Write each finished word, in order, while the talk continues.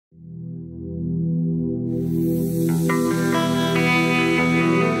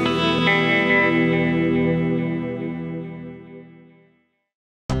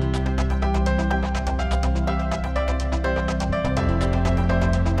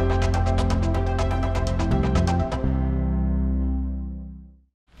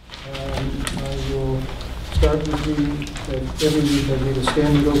start with every week I read a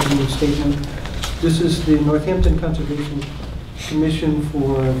standard opening statement. This is the Northampton Conservation Commission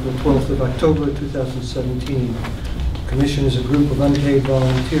for the 12th of October 2017. The Commission is a group of unpaid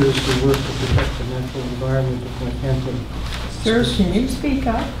volunteers who work to protect the natural environment of Northampton. Sir, can you speak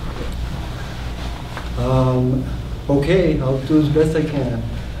up? Okay, I'll do as best I can.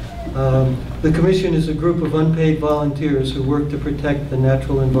 The Commission is a group of unpaid volunteers who work to protect the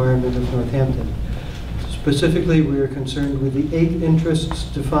natural environment of Northampton. Specifically, we are concerned with the 8 interests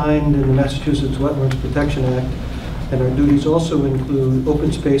defined in the Massachusetts Wetlands Protection Act, and our duties also include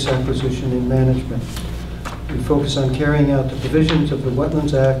open space acquisition and management. We focus on carrying out the provisions of the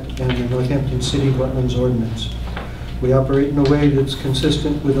Wetlands Act and the Northampton City Wetlands Ordinance. We operate in a way that's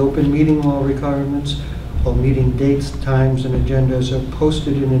consistent with open meeting law requirements. All meeting dates, times, and agendas are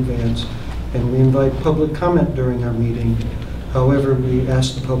posted in advance, and we invite public comment during our meeting. However, we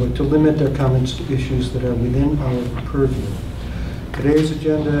ask the public to limit their comments to issues that are within our purview. Today's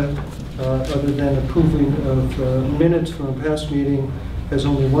agenda, other than approving of minutes from a past meeting, has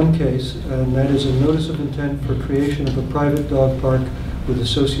only one case, and that is a notice of intent for creation of a private dog park with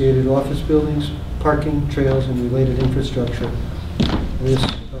associated office buildings, parking, trails, and related infrastructure. This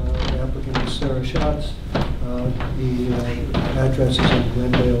applicant is Sarah Schatz. The address is on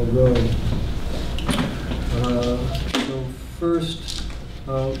Glendale Road. So first,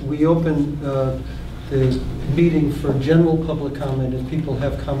 we open the meeting for general public comment. If people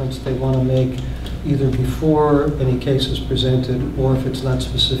have comments they want to make, either before any case is presented or if it's not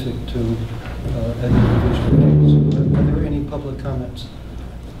specific to an individual case. Are there any public comments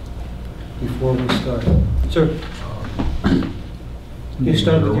before we start? Sir, can you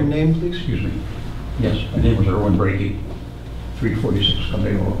start with your name, please? Excuse me. Yes, my name is Erwin Brady, 346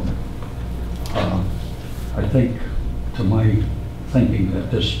 Glendale Road. I think, to my thinking, that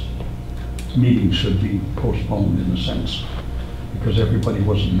this meeting should be postponed in a sense, because everybody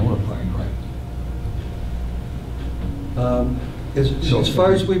wasn't notified, right? As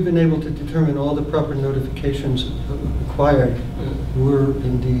far as we've been able to determine, all the proper notifications required were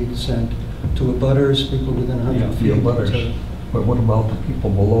indeed sent to abutters, people within 100 feet. Yeah, the abutters. But what about the people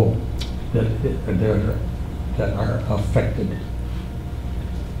below that are affected?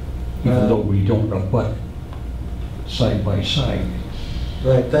 Even though we don't abut side by side.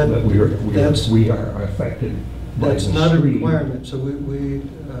 Right. We are affected by the stream. That's not a requirement. So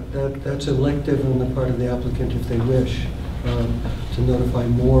that's elective on the part of the applicant if they wish to notify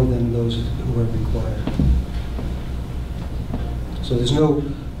more than those who are required. So there's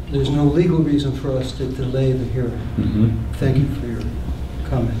no legal reason for us to delay the hearing. Mm-hmm. Thank you for your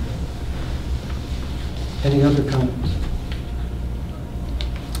comment. Any other comments?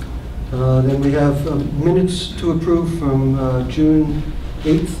 Then we have minutes to approve from June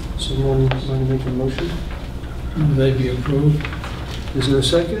 8th. Someone want to make a motion? They be approved. Is there a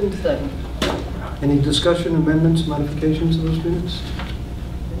second? Second. Any discussion, amendments, modifications of those minutes?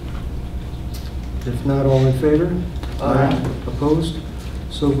 If not, all in favor? Aye. Opposed?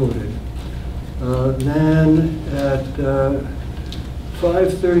 So voted. Then at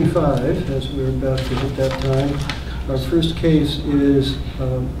 5:35, as we're about to hit that time, our first case is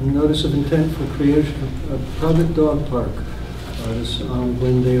notice of intent for creation of a private dog park. This is on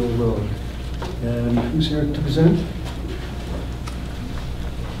Glendale Road. And who's here to present?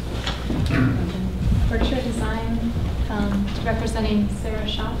 Berkshire Design, representing Sarah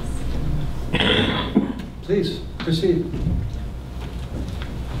Schatz. Please, proceed.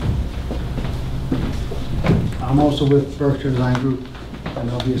 I'm also with Berkshire Design Group, and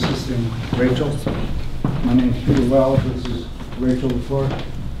I'll be assisting Rachel. My name is Peter Wells. This is Rachel before,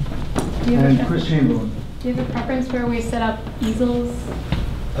 and Chris Chamberlain. Do you have a preference where we set up easels?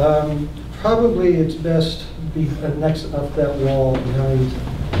 Probably it's best next up that wall behind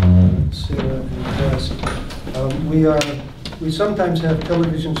Sarah and Chris. We sometimes have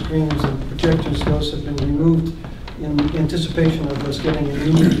television screens and projectors. Those have been removed in anticipation of us getting a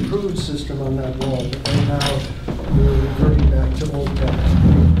new improved system on that wall. But right now we're reverting back to old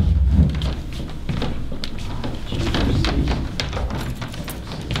times.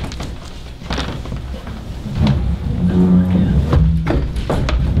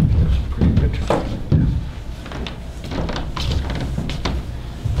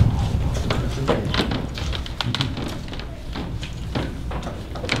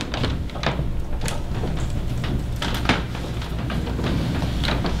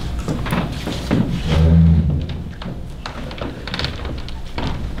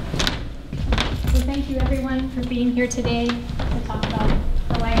 Here today to talk about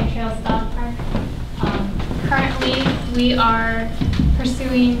the Wagon Trails Dog Park. Currently, we are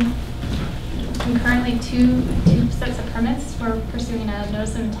pursuing concurrently two sets of permits. We're pursuing a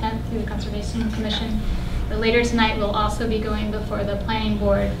notice of intent through the Conservation Commission. But later tonight, we'll also be going before the Planning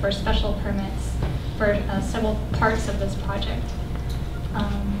Board for special permits for several parts of this project.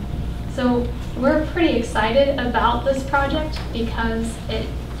 So we're pretty excited about this project because it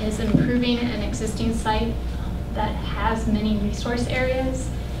is improving an existing site that has many resource areas,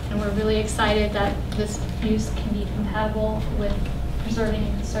 and we're really excited that this use can be compatible with preserving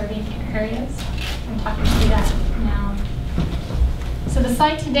and conserving areas. I'm talking through that now. So the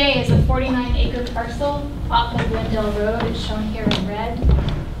site today is a 49-acre parcel off of Glendale Road. It's shown here in red.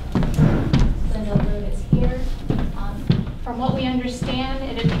 Glendale Road is here. From what we understand,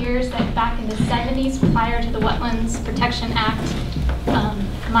 it appears that back in the 70s, prior to the Wetlands Protection Act,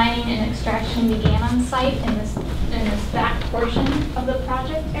 mining and extraction began on site in this back portion of the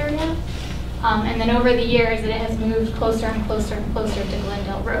project area. And then over the years, it has moved closer and closer and closer to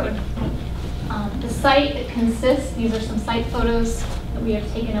Glendale Road. The site consists, these are some site photos that we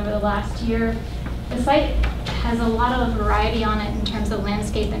have taken over the last year. The site has a lot of variety on it in terms of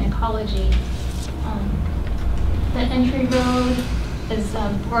landscape and ecology. The entry road is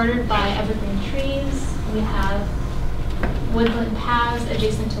bordered by evergreen trees. We have woodland paths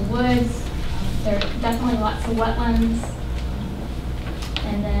adjacent to woods. There are definitely lots of wetlands.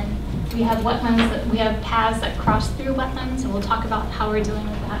 And then we have wetlands, we have paths that cross through wetlands, and we'll talk about how we're dealing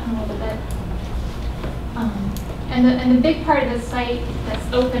with that in a little bit. And the big part of the site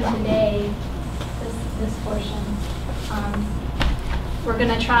that's open today, this portion, we're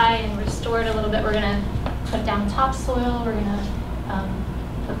going to try and restore it a little bit. We're going to put down topsoil. We're going to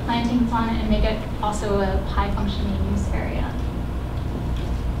put plantings on it and make it also a high-functioning use area.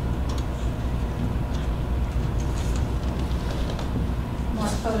 More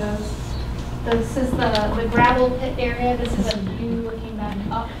photos. This is the gravel pit area. This is a view looking back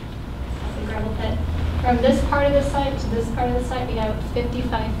up at the gravel pit. From this part of the site to this part of the site, we have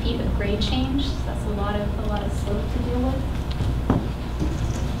 55 feet of grade change. So that's a lot of slope to deal with.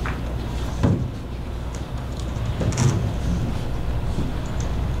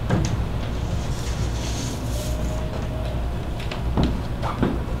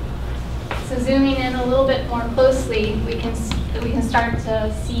 So zooming in a little bit more closely, we can start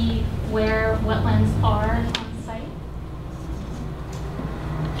to see where wetlands are on site.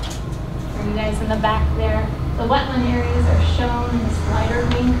 For you guys in the back there, the wetland areas are shown in this lighter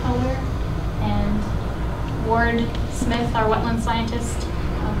green color, and Ward Smith, our wetland scientist,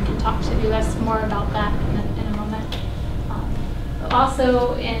 can talk to you guys more about that in a moment. But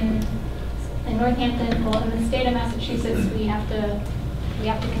also in Northampton, well, in the state of Massachusetts, we have to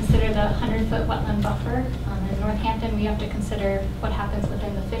consider the 100-foot wetland buffer. In Northampton, we have to consider what happens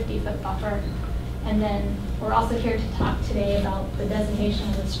within the 50-foot buffer. And then we're also here to talk today about the designation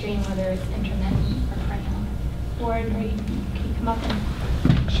of the stream, whether it's intermittent or perennial. Ward, can you come up and...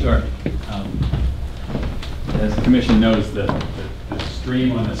 Sure. As the commission knows, the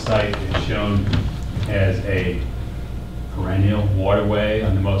stream on the site is shown as a perennial waterway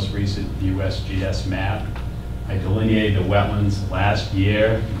on the most recent USGS map. I delineated the wetlands last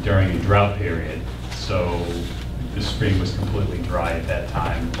year during a drought period, so the stream was completely dry at that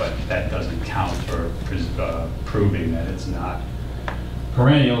time, but that doesn't count for proving that it's not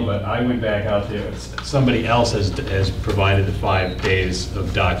perennial. But I went back out there. Somebody else has provided the 5 days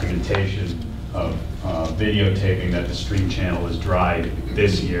of documentation of videotaping that the stream channel was dry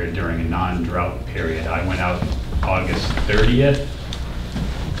this year during a non-drought period. I went out August 30th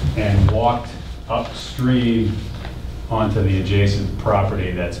and walked upstream onto the adjacent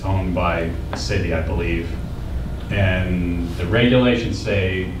property that's owned by the city, I believe. And the regulations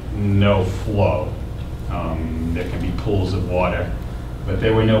say no flow. There can be pools of water, but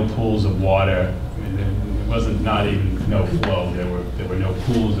there were no pools of water. It wasn't not even no flow. There were no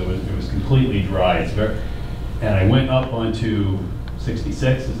pools. It was completely dry. And I went up onto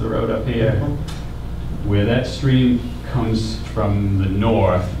 66 is the road up here, where that stream comes from the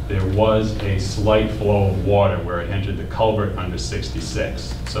north. There was a slight flow of water where it entered the culvert under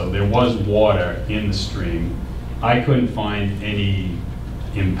 66. So there was water in the stream. I couldn't find any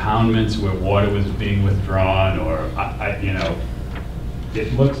impoundments where water was being withdrawn, or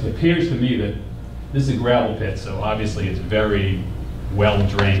it appears to me that this is a gravel pit, so obviously it's very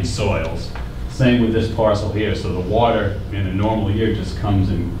well-drained soils. Same with this parcel here. So the water in a normal year just comes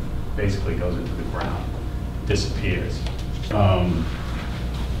and basically goes into the ground, disappears.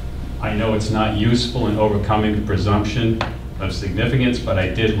 I know it's not useful in overcoming the presumption of significance, but I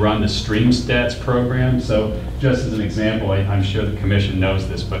did run the stream stats program. So just as an example, I'm sure the commission knows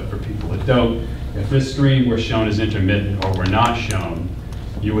this, but for people that don't, if this stream were shown as intermittent or were not shown,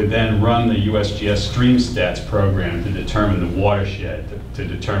 You would then run the USGS stream stats program to determine the watershed, to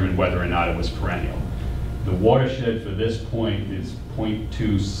determine whether or not it was perennial. The watershed for this point is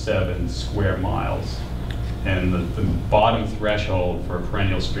 0.27 square miles. And the bottom threshold for a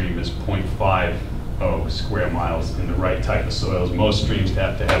perennial stream is 0.50 square miles in the right type of soils. Most streams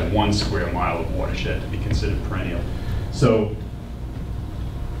have to have 1 square mile of watershed to be considered perennial. So,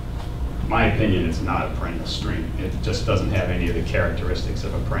 my opinion, it's not a perennial stream. It just doesn't have any of the characteristics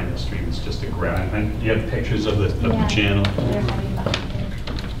of a perennial stream. It's just a ground. And you have pictures of the channel? They're heavy behind here.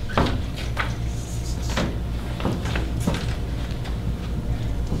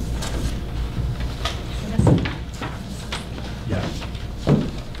 So this- Yeah.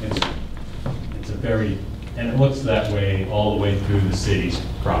 It's a very, and it looks that way all the way through the city's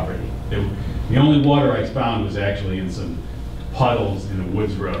property. The only water I found was actually in some puddles in the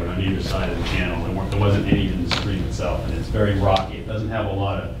woods road on either side of the channel. There wasn't any in the stream itself, and it's very rocky. It doesn't have a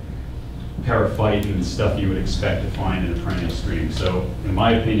lot of periphyte and stuff you would expect to find in a perennial stream. So, in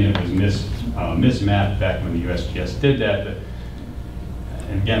my opinion, it was mismapped back when the USGS did that.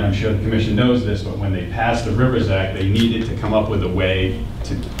 And again, I'm sure the commission knows this, but when they passed the Rivers Act, they needed to come up with a way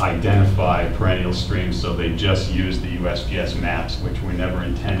to identify perennial streams, so they just used the USGS maps, which were never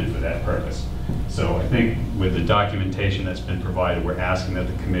intended for that purpose. So I think with the documentation that's been provided, we're asking that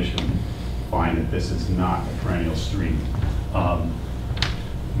the commission find that this is not a perennial stream.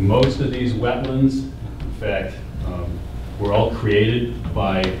 Most of these wetlands, in fact, were all created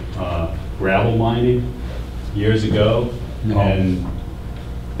by gravel mining years ago, and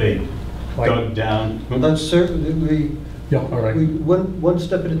they dug down. That's certainly, Yeah, all right. one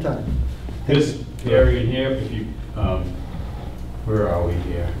step at a time. This area in here, if you, where are we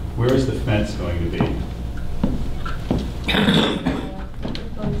here? Where is the fence going to be?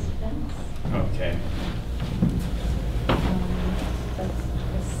 Proposed fence. Okay. This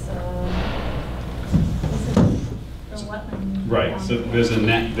is the wetland. Right, so there's a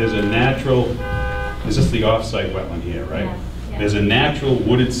natural, is this the off-site wetland here, right? Yeah, yeah. There's a natural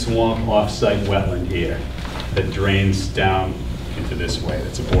wooded swamp off-site wetland here that drains down into this way.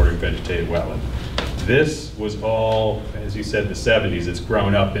 That's a bordering vegetated wetland. This was all, as you said, the 70s. It's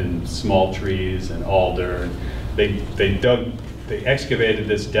grown up in small trees and alder. They excavated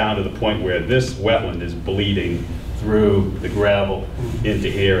this down to the point where this wetland is bleeding through the gravel into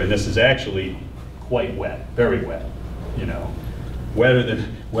here, and this is actually quite wet, very wet, you know, wetter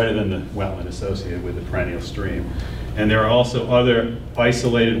than the wetland associated with the perennial stream. And there are also other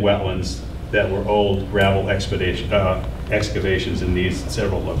isolated wetlands that were old gravel excavations in these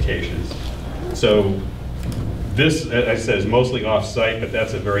several locations. So this, as I said, is mostly off-site, but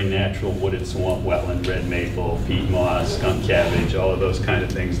that's a very natural wooded swamp wetland, red maple, peat moss, skunk cabbage, all of those kind of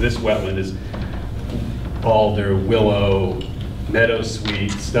things. This wetland is alder, willow,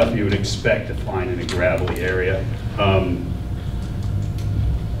 meadowsweet, stuff you would expect to find in a gravelly area.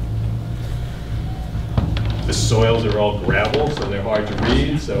 The soils are all gravel, so they're hard to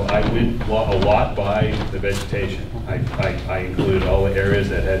read, so I went a lot by the vegetation. I included all the areas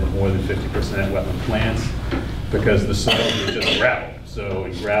that had more than 50% wetland plants, because the soils are just gravel. So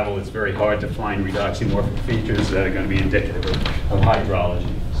in gravel, it's very hard to find redoxymorphic features that are going to be indicative of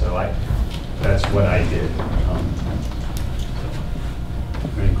hydrology. So that's what I did.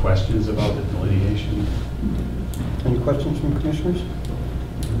 Any questions about the delineation? Any questions from commissioners?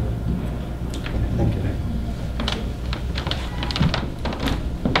 Thank you.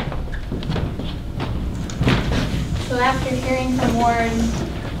 So after hearing from Ward,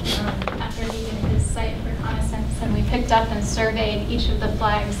 after leaving his site reconnaissance, and we picked up and surveyed each of the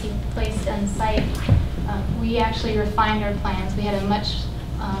flags he placed on site, we actually refined our plans. We had a much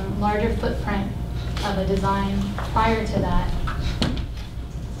larger footprint of a design prior to that.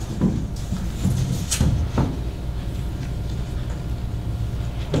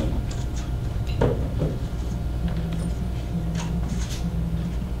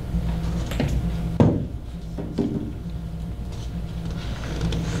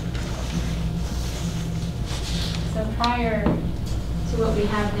 So prior to what we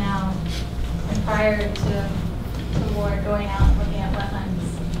have now, and prior to more going out and looking at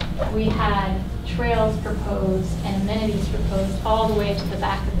wetlands, we had trails proposed and amenities proposed all the way to the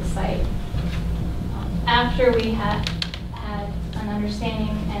back of the site. After we had an understanding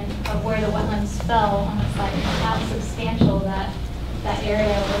of where the wetlands fell on the site and how substantial that area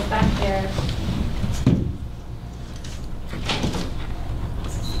was back there,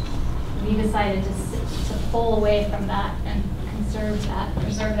 we decided to pull away from that and preserve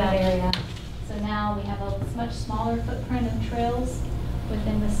that area. So now we have a much smaller footprint of trails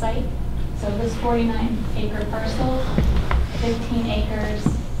within the site. So this 49-acre parcel 15 acres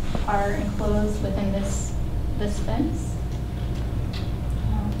are enclosed within this fence.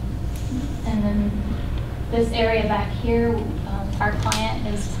 And then this area back here, our client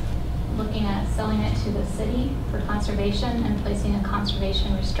is looking at selling it to the city for conservation and placing a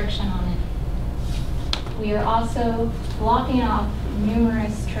conservation restriction on it. We are also blocking off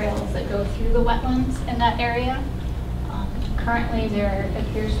numerous trails that go through the wetlands in that area. Currently, there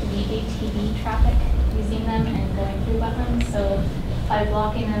appears to be ATV traffic using them and going through wetlands. So by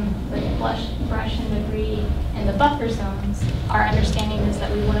blocking them with brush and debris in the buffer zones, our understanding is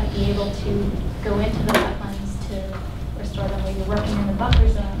that we wouldn't be able to go into the wetlands to restore them. We'd be working in the buffer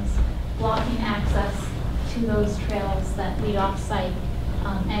zones, blocking access to those trails that lead off-site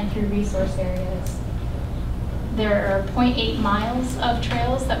and through resource areas. There are 0.8 miles of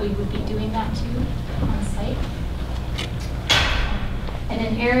trails that we would be doing that to on site. And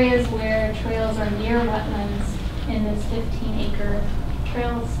in areas where trails are near wetlands in this 15-acre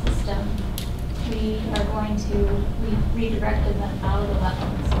trail system, we redirected them out of the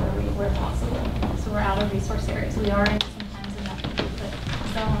wetlands where possible. So we're out of resource areas. We are in sometimes in that 50-foot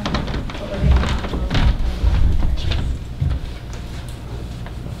zone, but we're getting out of those wetland areas.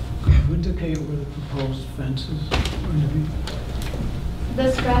 Could you indicate where the proposed fence is going to be?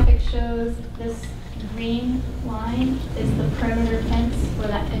 This graphic shows this green line is the perimeter fence for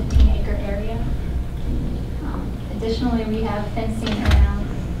that 15-acre area. Additionally, we have fencing around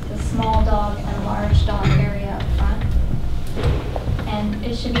the small dog and large dog area up front. And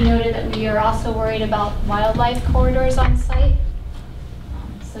it should be noted that we are also worried about wildlife corridors on site.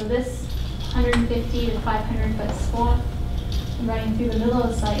 So this 150 to 500 foot swath running through the middle of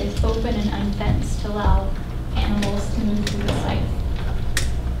the site is open and unfenced to allow animals to move through the site.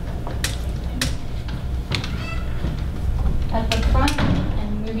 At the front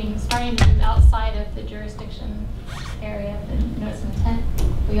and starting to move outside of the jurisdiction area of the notice of intent,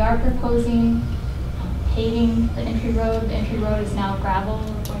 we are proposing paving the entry road. The entry road is now gravel.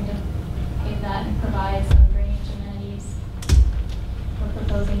 We're going to pave that and provide some drainage amenities. We're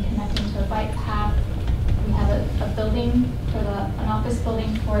proposing connecting to a bike path. We have a building for an office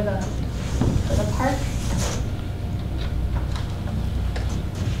building for the park,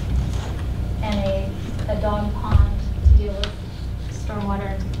 and a dog pond to deal with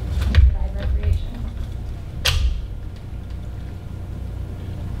stormwater and provide recreation.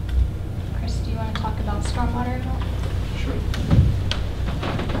 Chris, do you want to talk about stormwater at all? Sure.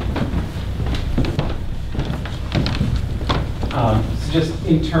 So just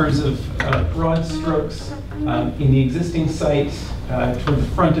in terms of broad strokes, in the existing site, toward the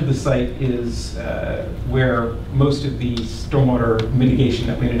front of the site is where most of the stormwater mitigation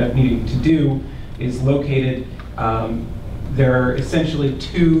that we ended up needing to do is located. There are essentially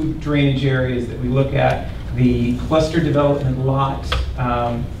two drainage areas that we look at. The cluster development lot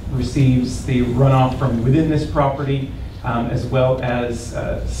receives the runoff from within this property, as well as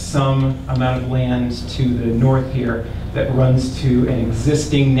some amount of land to the north here that runs to an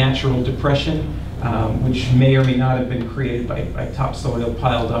existing natural depression, which may or may not have been created by topsoil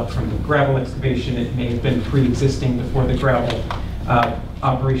piled up from the gravel excavation. It may have been pre-existing before the gravel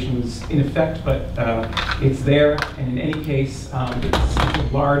operation was in effect, but it's there. And in any case, it's a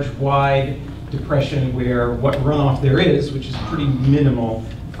large, wide depression where what runoff there is, which is pretty minimal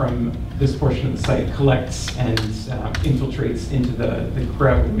from this portion of the site, collects and infiltrates into the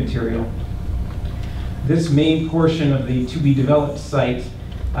gravel material. This main portion of the to-be-developed site,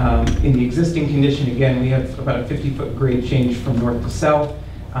 in the existing condition, again, we have about a 50-foot grade change from north to south.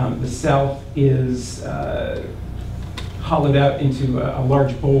 The south is hollowed out into a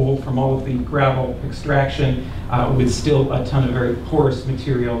large bowl from all of the gravel extraction, with still a ton of very porous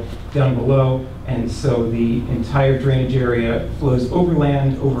material down below. And so the entire drainage area flows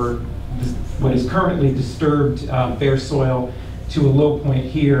overland over what is currently disturbed bare soil to a low point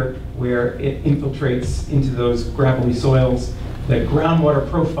here where it infiltrates into those gravelly soils. The groundwater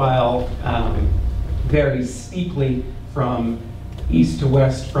profile varies steeply from east to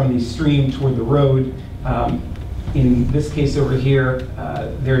west from the stream toward the road. In this case over here,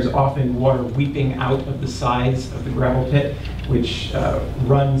 there's often water weeping out of the sides of the gravel pit, which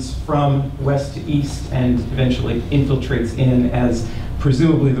runs from west to east and eventually infiltrates in as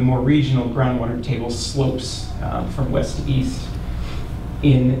presumably the more regional groundwater table slopes from west to east.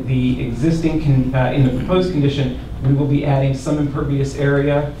 In the existing, in the proposed condition, we will be adding some impervious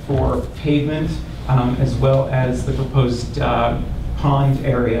area for pavement, as well as the proposed pond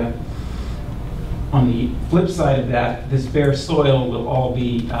area. On the flip side of that, this bare soil will all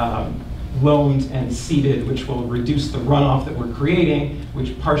be loamed and seeded, which will reduce the runoff that we're creating,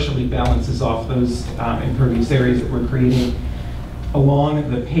 which partially balances off those impervious areas that we're creating. Along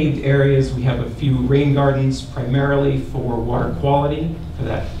the paved areas, we have a few rain gardens, primarily for water quality, for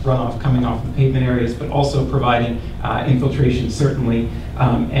that runoff coming off the pavement areas, but also providing infiltration, certainly.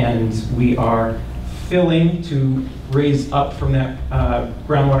 And we are filling to raise up from that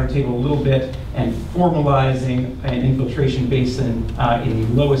groundwater table a little bit and formalizing an infiltration basin in the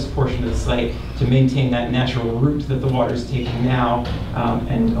lowest portion of the site to maintain that natural route that the water is taking now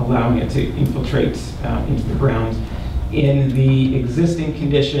and allowing it to infiltrate into the ground. In the existing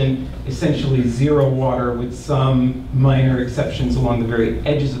condition, essentially zero water with some minor exceptions along the very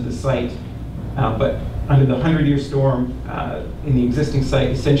edges of the site. But under the 100-year storm, in the existing site,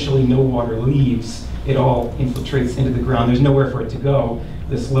 essentially no water leaves. It all infiltrates into the ground. There's nowhere for it to go.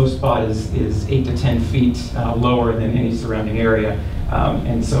 This low spot is 8 to 10 feet lower than any surrounding area.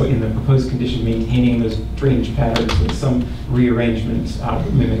 And so in the proposed condition, maintaining those drainage patterns with some rearrangement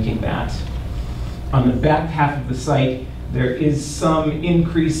mimicking that. On the back half of the site, there is some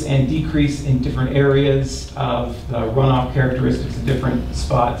increase and decrease in different areas of the runoff characteristics of different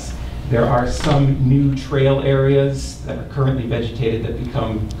spots. There are some new trail areas that are currently vegetated that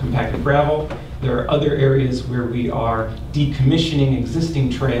become compacted gravel. There are other areas where we are decommissioning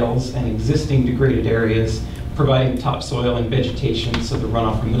existing trails and existing degraded areas, providing topsoil and vegetation so the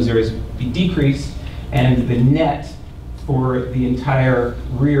runoff from those areas will be decreased. And the net for the entire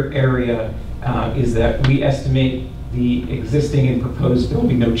rear area is that we estimate the existing and proposed, there will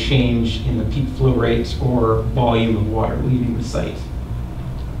be no change in the peak flow rate or volume of water leaving the site.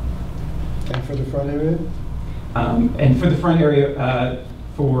 And for the front area? And for the front area,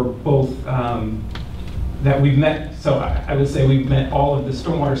 for both that we've met, so I would say we've met all of the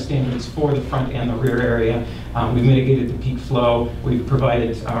stormwater standards for the front and the rear area. We've mitigated the peak flow. We've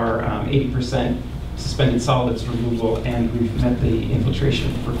provided our 80% suspended solids removal, and we've met the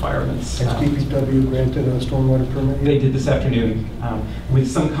infiltration requirements. Has DPW granted a stormwater permit? They did this afternoon, with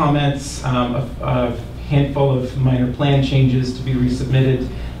some comments, a handful of minor plan changes to be resubmitted,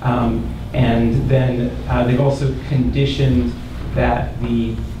 and then they've also conditioned that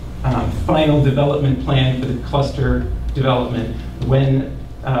the final development plan for the cluster development, when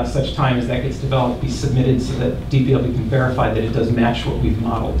such time as that gets developed, be submitted so that DPW can verify that it does match what we've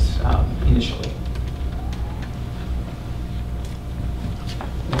modeled initially.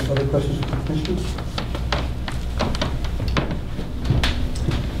 Other questions or questions?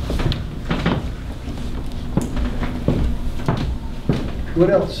 What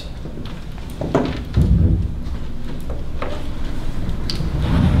else?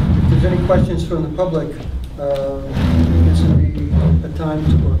 If there's any questions from the public, this would be a time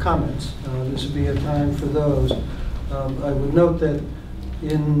to, or comments, this would be a time for those. I would note that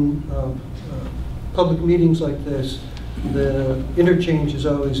in public meetings like this, the interchange is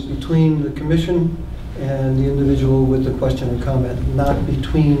always between the commission and the individual with the question or comment, not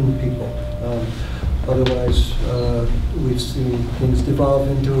between people. Otherwise, we've seen things devolve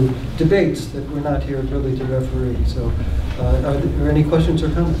into debates that we're not here really to referee. So, are there any questions or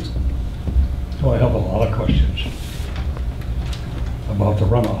comments? So I have a lot of questions about the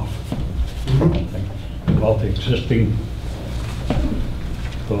runoff, about the existing.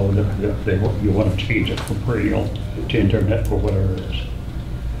 So you want to change it from perennial to internet or whatever it is.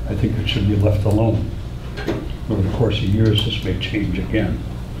 I think it should be left alone. Over the course of years, this may change again,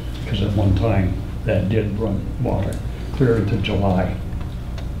 because at one time that did run water clear into July.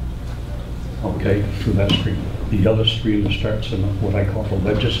 Okay, through that stream. The other stream that starts in what I call the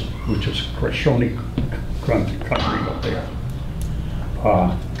ledges, which is Crashoni country up there.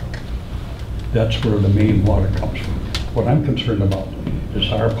 That's where the main water comes from. What I'm concerned about is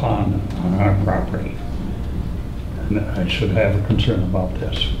our pond on our property. And I should have a concern about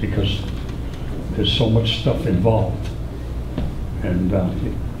this because there's so much stuff involved. And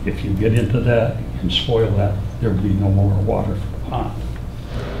if you get into that and spoil that, there'll be no more water for the pond.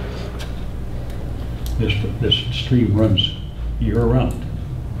 This stream runs year-round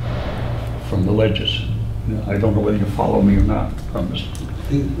from the ledges. I don't know whether you follow me or not on this.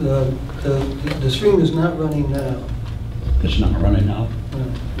 The stream is not running now. It's not running now?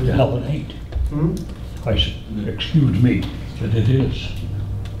 No. The hell it ain't. I should, excuse me, that it is.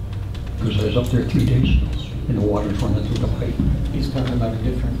 Because I was up there 3 days ago, and the water's running through the pipe. He's talking about a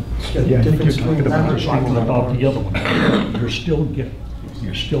different. Yeah, you're talking about the other one. You're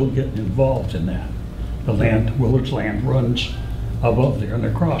still getting involved in that. The land, Willard's land runs above there and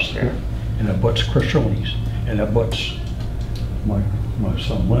across there, and it butts Crashoni's, and it butts my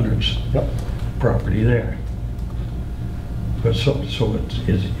son Leonard's property there. But so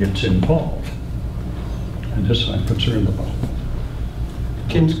it's involved, and this I'm concerned about.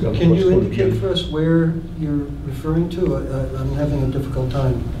 Can It's got you what's going indicate in. for us where you're referring to? I'm having a difficult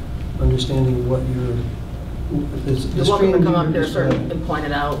time understanding what you're... the You're welcome to stream come up you're here, sir, describing. and point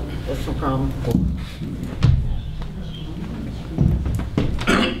it out. That's no problem.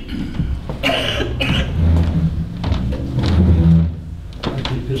 I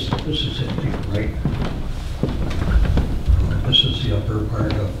think this is it here, right? This is the upper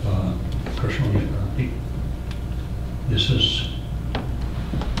part of Cushman property. This is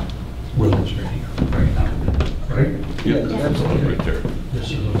Willows right here, right now, right? Yeah, that's Right there.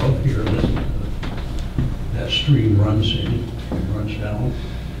 This is above here, that stream runs in, and runs down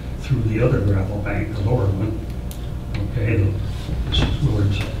through the other gravel bank, the lower one. Okay, this is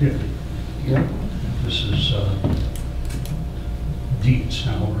Willard's activity. Yeah. This is Deeds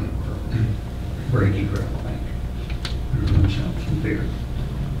now, or Brady gravel bank. It runs down through there.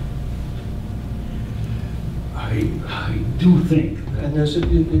 I do think And that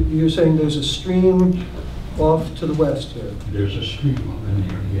you're saying there's a stream off to the west here? there's a stream up in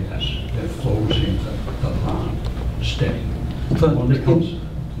there, yes, that flows into the pond steady. The one that comes,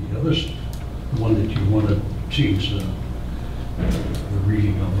 the other, the one that you want to change the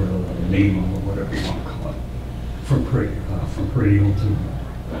reading of or the name of or whatever you want to call it, from perennial to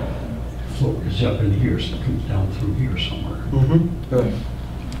float is up in here, so it comes down through here somewhere. Mm-hmm. Right.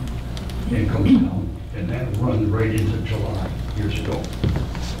 And comes down, and that run right into July years ago.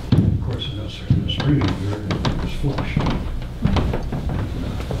 Of course, in the spring here, it was flush.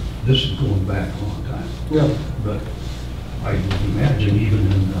 This is going back a long time. Yeah. But I would imagine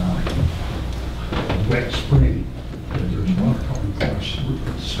even in a wet spring, that there's water coming across,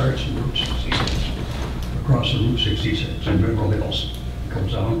 it starts in Route 66, across the Route 66 in Mineral Hills,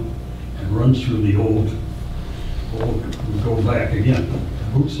 comes down and runs through the old, we go back again, to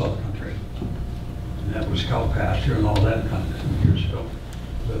Woodstock country. And that was cow pasture and all that kind of years ago.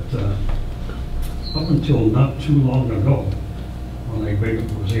 But up until not too long ago, when I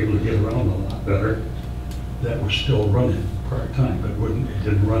was able to get around a lot better, that was still running part-time, but it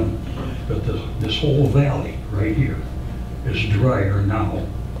didn't run. But this whole valley right here is drier now,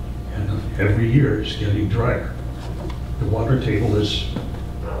 and every year it's getting drier. The water table is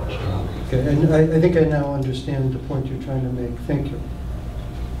dropping. Okay, and I think I now understand the point you're trying to make. Thank you.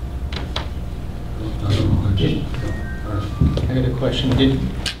 I don't know, I got a question.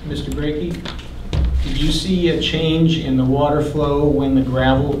 Mr. Brakey, did you see a change in the water flow when the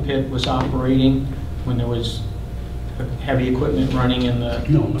gravel pit was operating, when there was heavy equipment running in the...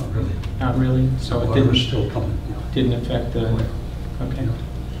 No, not really. Not really? So The it water was still coming. didn't affect the... Okay.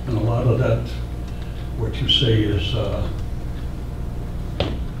 And a lot of that, what you say is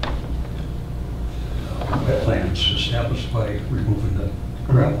wetlands established by removing the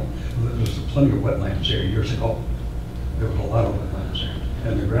gravel. There was plenty of wetlands there years ago. There was a lot of wetlands there.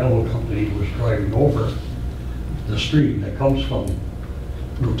 And the gravel company was driving over the stream that comes from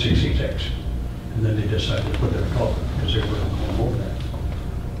Route 66. And then they decided to put their culvert because they were going over that.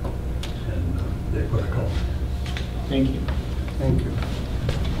 And they put a culvert. Thank you. Thank you.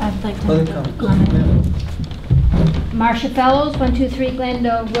 I'd like Other to comments? comment. Marcia Fellows, 123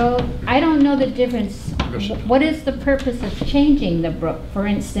 Glendale Road. I don't know the difference. What is the purpose of changing the brook? For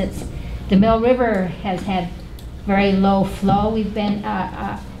instance, the Mill River has had very low flow. We've been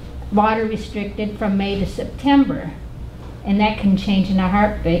water restricted from May to September. And that can change in a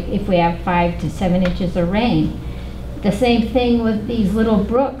heartbeat if we have 5 to 7 inches of rain. The same thing with these little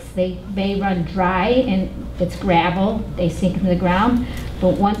brooks. They run dry and it's gravel. They sink into the ground.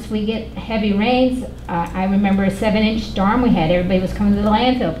 But once we get heavy rains, I remember a 7-inch storm we had. Everybody was coming to the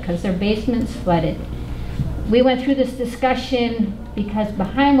landfill because their basements flooded. We went through this discussion because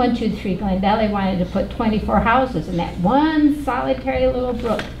behind 123 Glendale, they wanted to put 24 houses, and that one solitary little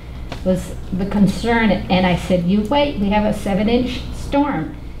brook was the concern. And I said, you wait, we have a 7-inch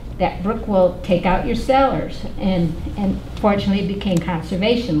storm. That brook will take out your cellars. And fortunately, it became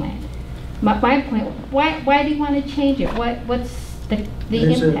conservation land. My point, why do you want to change it? What's the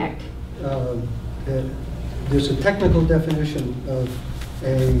impact? There's a technical definition of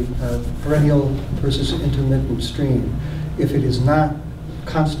a perennial versus intermittent stream. If it is not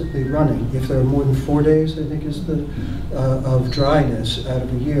constantly running, if there are more than 4 days, I think is the, of dryness out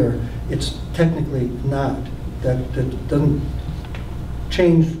of a year, it's technically not. That doesn't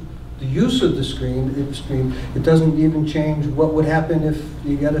change the use of the stream. It doesn't even change what would happen if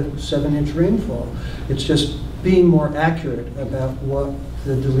you get a 7-inch rainfall. It's just being more accurate about what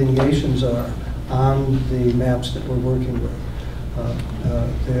the delineations are on the maps that we're working with.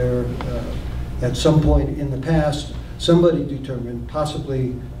 At some point in the past, somebody determined,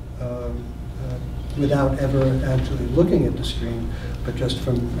 possibly without ever actually looking at the stream, but just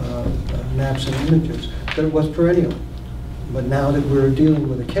from maps and images, that it was perennial. But now that we're dealing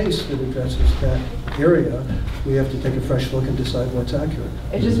with a case that addresses that area, we have to take a fresh look and decide what's accurate.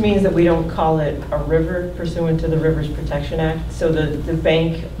 It just means that we don't call it a river pursuant to the Rivers Protection Act. So the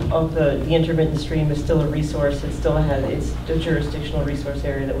bank of the intermittent stream is still a resource. It still has, it's a jurisdictional resource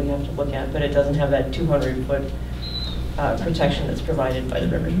area that we have to look at, but it doesn't have that 200-foot protection that's provided by the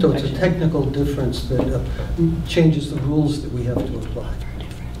Rivers So Protection it's a technical difference that changes the rules that we have to apply.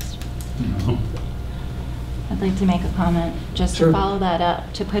 I'd like to make a comment, just Sure. to follow that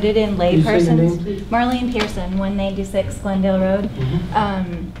up, to put it in Can you say your name, layperson's. please? Marlene Pearson, 196 Glendale Road.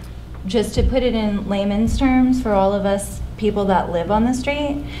 Just to put it in layman's terms for all of us people that live on the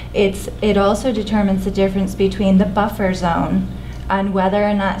street, it also determines the difference between the buffer zone on whether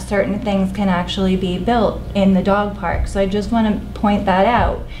or not certain things can actually be built in the dog park. So I just want to point that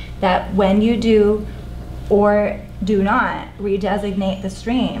out, that when you do or do not redesignate the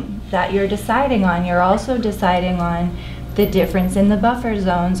stream that you're deciding on, you're also deciding on the difference in the buffer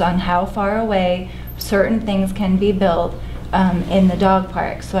zones on how far away certain things can be built in the dog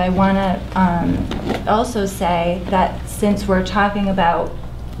park. So I want to also say that since we're talking about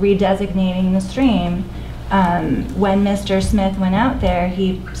redesignating the stream, when Mr. Smith went out there,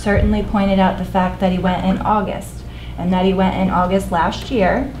 he certainly pointed out the fact that he went in August, and that he went in August last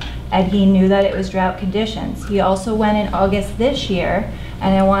year, and he knew that it was drought conditions. He also went in August this year,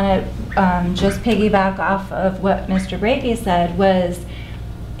 and I want to just piggyback off of what Mr. Brady said, was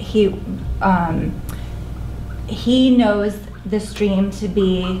he knows the stream to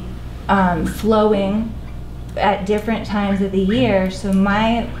be flowing at different times of the year. So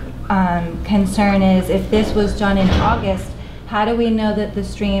my concern is, if this was done in August, how do we know that the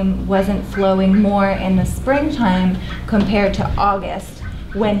stream wasn't flowing more in the springtime compared to August,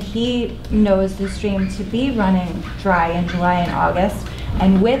 when he knows the stream to be running dry in July and August?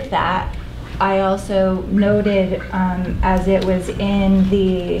 And with that, I also noted, as it was in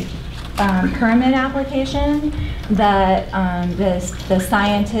the permit application, that the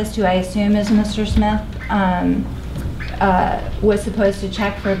scientist, who I assume is Mr. Smith, was supposed to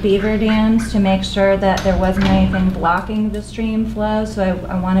check for beaver dams to make sure that there wasn't anything blocking the stream flow. So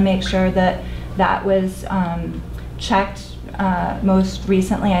I want to make sure that that was checked most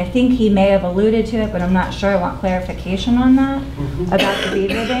recently. I think he may have alluded to it, but I'm not sure. I want clarification on that, about the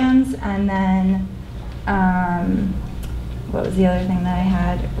beaver dams. And then, what was the other thing that I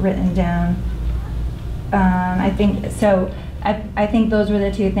had written down? I think those were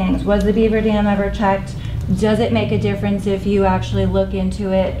the two things. Was the beaver dam ever checked? Does it make a difference if you actually look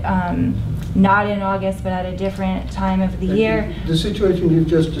into it, not in August, but at a different time of the year? The situation you've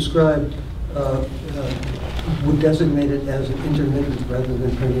just described would designate it as an intermittent rather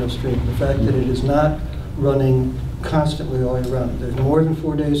than perennial stream. The fact that it is not running constantly all year round. There's more than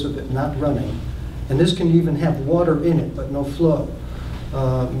 4 days of it not running, and this can even have water in it but no flow.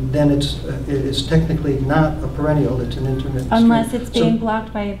 Then it is technically not a perennial, it's an intermittent stream. Unless it's being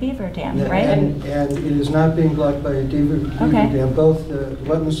blocked by a beaver dam, right? And it is not being blocked by a beaver Okay. dam. Both the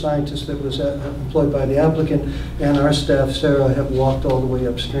wetland scientist that was employed by the applicant and our staff, Sarah, have walked all the way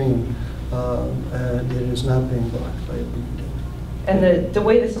upstream, and it is not being blocked by a beaver dam. And the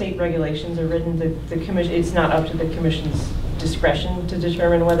way the state regulations are written, the commission, it's not up to the commission's discretion to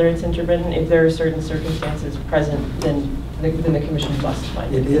determine whether it's intermittent. If there are certain circumstances present, then the commission must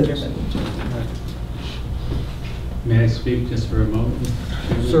find it intermittent. May I speak just for a moment?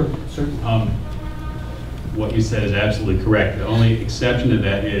 Sir. What you said is absolutely correct. The only exception to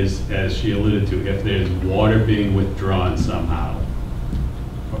that is, as she alluded to, if there's water being withdrawn somehow,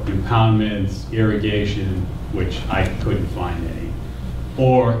 impoundments, irrigation, which I couldn't find any,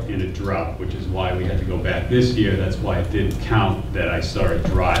 or in a drought, which is why we had to go back this year. That's why it didn't count that I saw it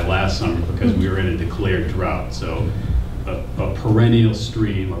dry last summer, because we were in a declared drought. So a perennial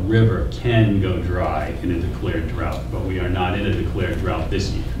stream, a river, can go dry in a declared drought, but we are not in a declared drought this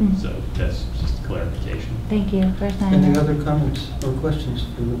year. So that's just clarification. Thank you for saying Any that. other comments or questions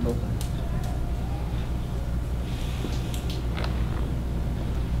from the public?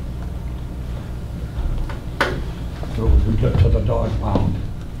 So we get to the dog pound,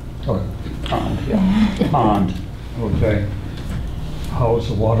 or pond, yeah, pond, okay. How is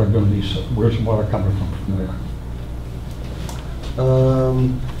the water going to be, where's the water coming from there?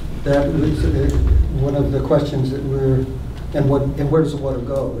 That was one of the questions that and where does the water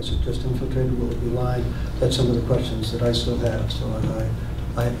go? Is it just infiltrated? Will it be lined? That's some of the questions that I still have. So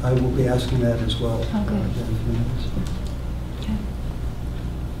I will be asking that as well. Okay. In a few minutes. Okay.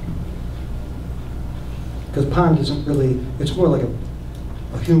 Because pond isn't really, it's more like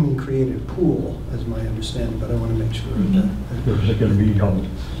a human-created pool, as my understanding, but I want to make sure of that. Is it going to be,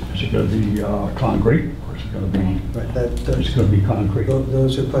 concrete, or is it going to be, Right, it's going to be concrete?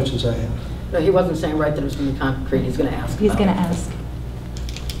 those are questions I have. No, he wasn't saying right that it was going to be concrete, he's going to ask. He's about going to it. ask.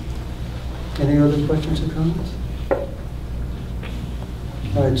 Any other questions or comments?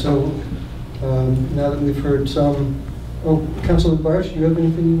 All right, so now that we've heard some, oh, Councilor Barsh, do you have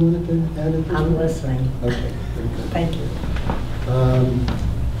anything you wanted to add at this I'm point? listening. Okay, very good. Thank you.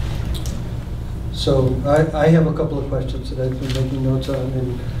 So I have a couple of questions that I've been making notes on,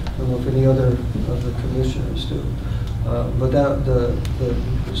 and I don't know if any other of the commissioners do. But the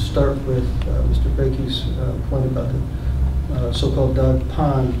start with Mr. Brakey's point about the so-called dog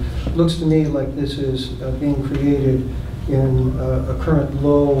pond. Looks to me like this is being created in a current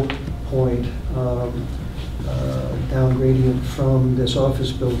low point, down gradient from this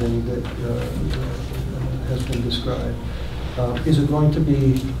office building that has been described. Is it going to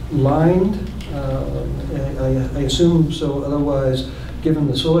be lined? I assume so, otherwise, given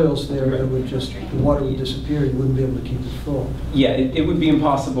the soils there, it would just, the water would disappear, you wouldn't be able to keep it full. Yeah, it would be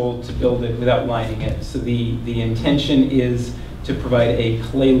impossible to build it without lining it. So the intention is to provide a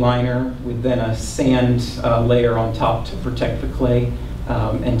clay liner with then a sand layer on top to protect the clay,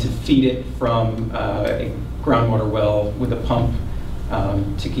 and to feed it from a groundwater well with a pump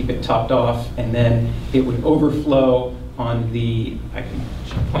to keep it topped off, and then it would overflow on the, I can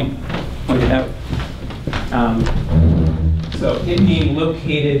point it out. So it being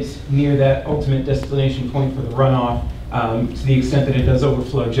located near that ultimate destination point for the runoff, to the extent that it does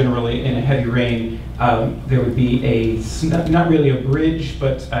overflow generally in a heavy rain, there would be not really a bridge,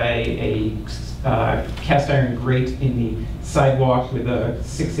 but a cast iron grate in the sidewalk with a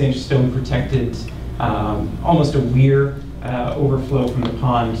 6-inch stone protected, almost a weir overflow from the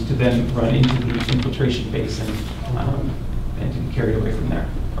pond to then run into the infiltration basin and to be carried away from there,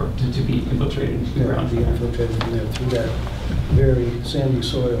 or to be infiltrated into the ground. Be infiltrated from there through that very sandy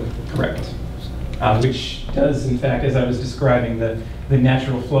soil. Correct. Which does, in fact, as I was describing, the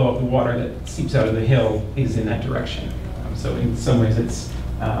natural flow of the water that seeps out of the hill is in that direction. So in some ways it's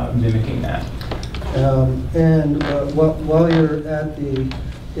mimicking that. And while you're at the,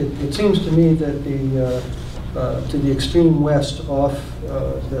 it seems to me that to the extreme west off,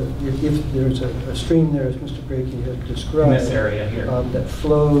 if there's a stream there, as Mr. Brakey had described. In this area here. That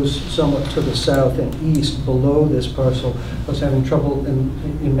flows somewhat to the south and east below this parcel. I was having trouble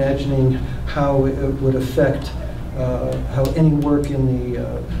imagining how it would affect, how any work in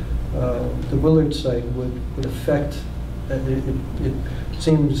the Willard site would affect. It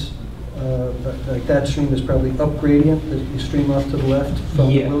seems like that stream is probably up gradient, the stream off to the left from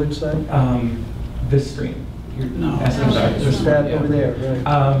the Willard site? This stream. No. There's that over there,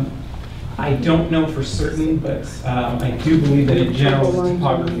 right. I don't know for certain, but I do believe that in general the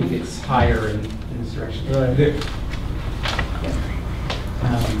topography gets higher in this direction. Right.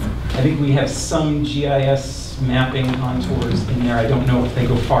 I think we have some GIS mapping contours in there. I don't know if they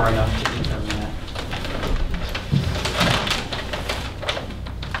go far enough to determine that.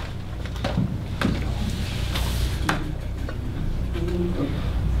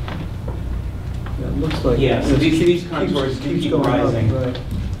 It looks like. Yeah, so these contours keep going up, rising. right.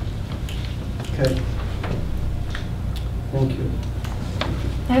 Okay. Thank you.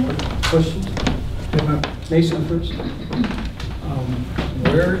 I have Questions? Mason first.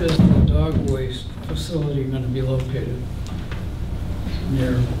 Where is the dog waste facility going to be located?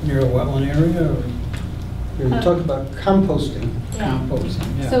 Near a wetland area or We're going to talk about composting. Yeah.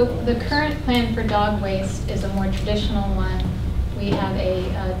 composting? Yeah. So the current plan for dog waste is a more traditional one. We have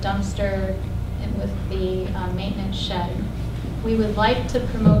a dumpster with the maintenance shed. We would like to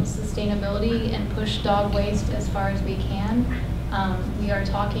promote sustainability and push dog waste as far as we can. We are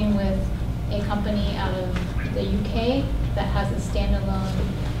talking with a company out of the UK that has a standalone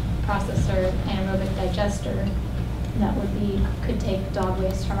processor anaerobic digester that could take dog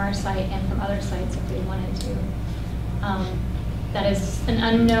waste from our site and from other sites if we wanted to. That is an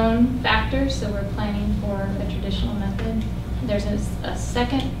unknown factor, so we're planning for a traditional method. There's a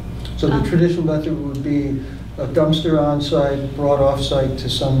second. So the traditional method would be a dumpster on site, brought off site to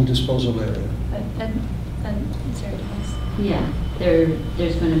some disposal area. Yeah,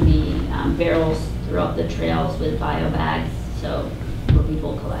 there's going to be barrels throughout the trails with bio bags, so where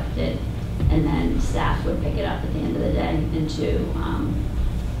people collect it, and then staff would pick it up at the end of the day into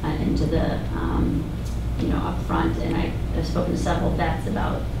the up front. And I've spoken to several vets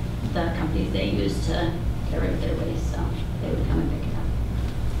about the companies they use to get rid of their waste, so they would come and pick it up.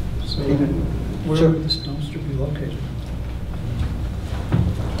 So where would this dumpster be located?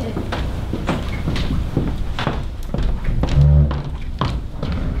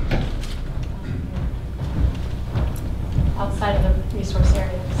 resource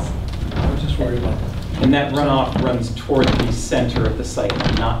areas. I was just worried about that. And that runoff runs toward the center of the site,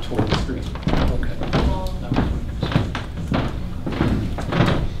 not toward the stream. Okay.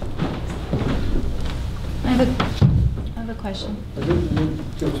 I have a question.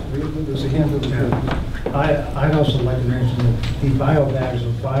 There's a hand in the room. I'd also like to mention that the biobags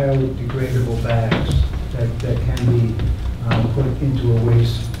are biodegradable bags that can be put into a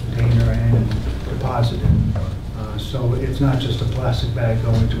waste container and deposited. So it's not just a plastic bag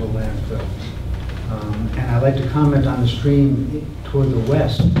going to a landfill. And I'd like to comment on the stream toward the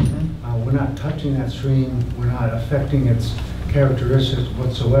west. We're not touching that stream. We're not affecting its characteristics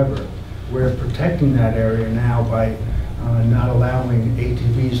whatsoever. We're protecting that area now by not allowing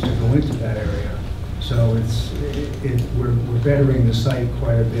ATVs to go into that area. So we're bettering the site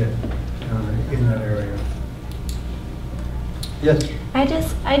quite a bit in that area. Yes.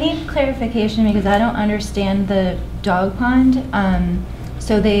 I need clarification because I don't understand the dog pond.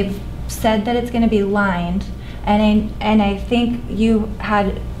 So they've said that it's going to be lined, and I think you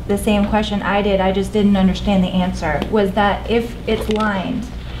had the same question I did. I just didn't understand the answer. Was that if it's lined,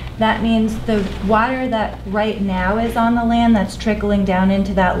 that means the water that right now is on the land that's trickling down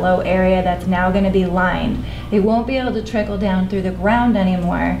into that low area that's now going to be lined, it won't be able to trickle down through the ground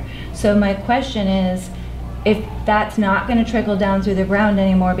anymore. So my question is, if that's not going to trickle down through the ground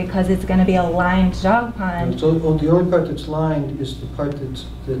anymore because it's going to be a lined dog pond. So the only part that's lined is the part that's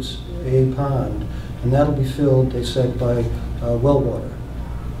a pond, and that'll be filled, they said, by well water.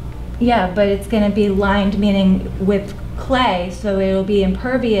 Yeah, but it's going to be lined, meaning with clay, so it'll be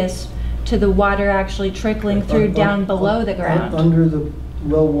impervious to the water actually trickling through down below the ground. Under the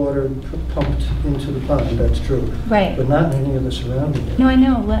well water pumped into the pond, that's true. Right. But not in any of the surrounding area. No, I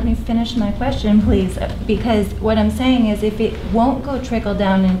know. Let me finish my question, please. Because what I'm saying is if it won't go trickle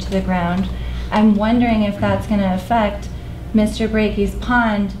down into the ground, I'm wondering if that's going to affect Mr. Brakey's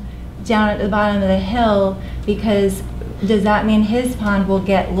pond down at the bottom of the hill, because does that mean his pond will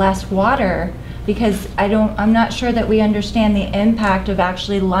get less water? Because I'm not sure that we understand the impact of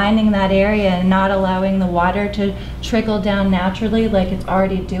actually lining that area and not allowing the water to trickle down naturally like it's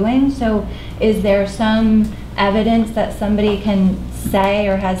already doing. So is there some evidence that somebody can say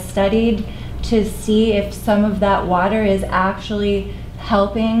or has studied to see if some of that water is actually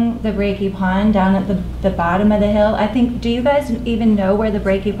helping the Brakey Pond down at the bottom of the hill? I think, do you guys even know where the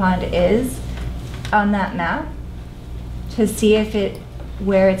Brakey Pond is on that map to see if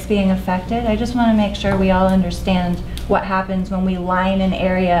where it's being affected? I just want to make sure we all understand what happens when we line an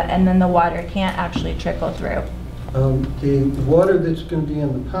area and then the water can't actually trickle through. The water that's going to be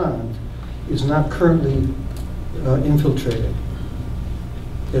in the pond is not currently infiltrated.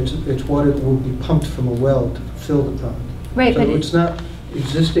 It's water that will be pumped from a well to fill the pond. Right, so but it's not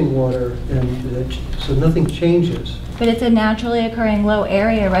existing water, and so nothing changes. But it's a naturally occurring low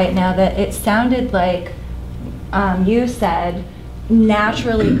area right now that it sounded like you said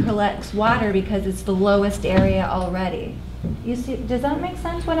naturally collects water because it's the lowest area already. You see, does that make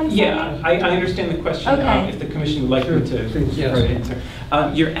sense what I'm saying? Yeah, I understand the question. Okay. If the commission would like me to Yes. try to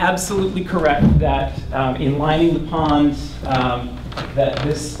answer. You're absolutely correct that in lining the pond, that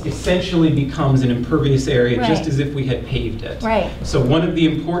this essentially becomes an impervious area, Right. just as if we had paved it. Right. So one of the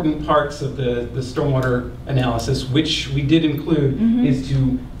important parts of the stormwater analysis, which we did include, is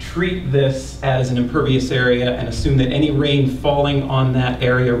to treat this as an impervious area and assume that any rain falling on that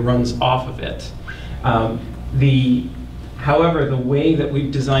area runs off of it. However, the way that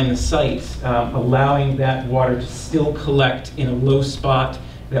we've designed the site, allowing that water to still collect in a low spot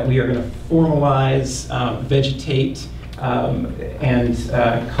that we are going to formalize, vegetate, and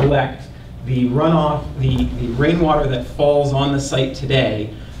collect the runoff, the rainwater that falls on the site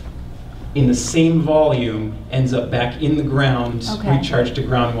today in the same volume ends up back in the ground, Okay. recharged to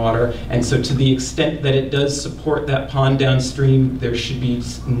groundwater. And so to the extent that it does support that pond downstream, there should be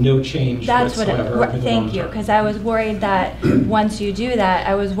no change That's whatsoever. over the thank long you, term. because I was worried that once you do that,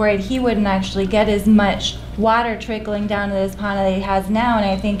 I was worried he wouldn't actually get as much water trickling down to this pond that he has now, and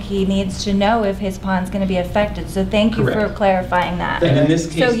I think he needs to know if his pond's going to be affected. So thank you for Correct. clarifying that. And in this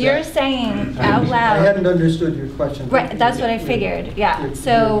case, So you're that- saying out I loud, hadn't understood your question. right, that's what I figured, yeah.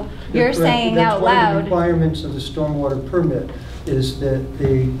 So you're correct. saying That's out one of the loud, requirements of the stormwater permit is that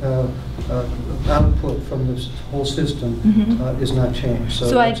the output from this whole system is not changed. So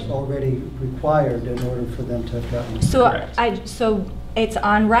So that's already required in order for them to have gotten. so it's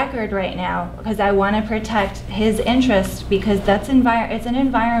on record right now, because I want to protect his interest, because it's an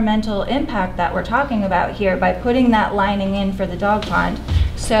environmental impact that we're talking about here by putting that lining in for the dog pond.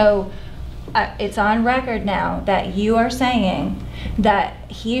 So it's on record now that you are saying that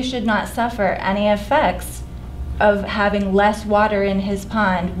he should not suffer any effects of having less water in his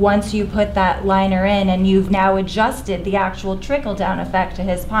pond once you put that liner in and you've now adjusted the actual trickle-down effect to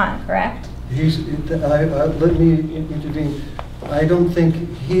his pond, correct? Let me intervene. I don't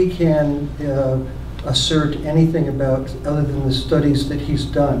think he can assert anything about, other than the studies that he's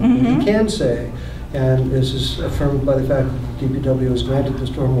done. What he can say, and this is affirmed by the fact that the DPW has granted the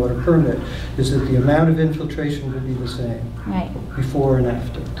stormwater permit, is that the amount of infiltration will be the same. Right. Before and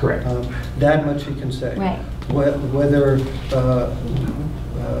after. Correct. That much he can say. Right. Whether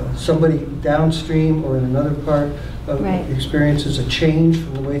somebody downstream or in another part experiences a change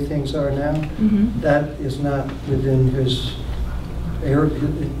from the way things are now, that is not within his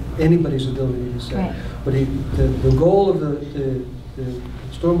anybody's ability to say. Right. But the goal of the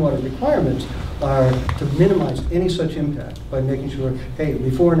stormwater requirements are to minimize any such impact by making sure, hey,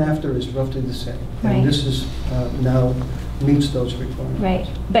 before and after is roughly the same. Right. And this is now meets those requirements. Right.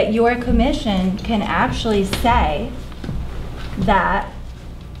 But your commission can actually say that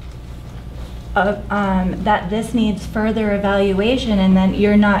that this needs further evaluation, and then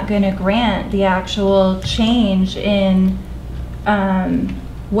you're not going to grant the actual change in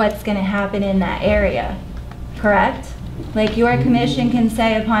what's going to happen in that area, correct? Like your commission can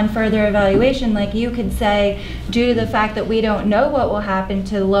say upon further evaluation, like you could say, due to the fact that we don't know what will happen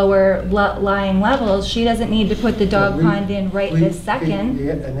to lower lying levels, she doesn't need to put the dog pond in this second.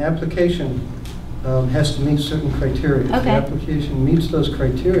 An application has to meet certain criteria. If the application meets those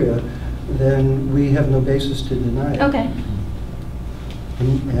criteria, then we have no basis to deny it. Okay.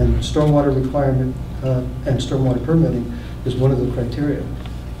 And stormwater requirement and stormwater permitting is one of the criteria.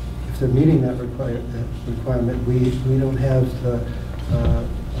 If they're meeting that requirement, we don't have the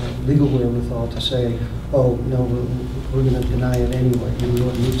legal wherewithal to say, oh, no, we're going to deny it anyway, even though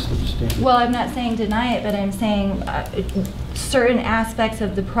it meets the standard. Well, I'm not saying deny it, but I'm saying certain aspects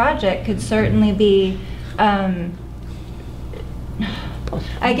of the project could certainly be,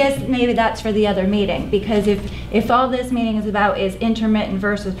 I guess maybe that's for the other meeting, because if all this meeting is about is intermittent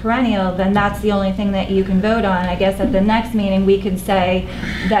versus perennial, then that's the only thing that you can vote on. I guess at the next meeting we could say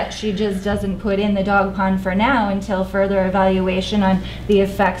that she just doesn't put in the dog pond for now until further evaluation on the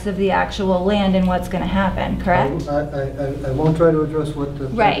effects of the actual land and what's going to happen, correct? I won't try to address what the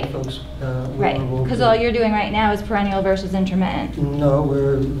folks right, because all you're doing right now is perennial versus intermittent. No,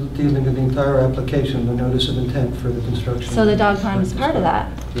 we're dealing with the entire application, the notice of intent for the construction. So the dog pond is part of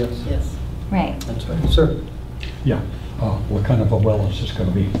that? Yes. Yes. Right. That's right. Sir? Yeah. What kind of a well is this going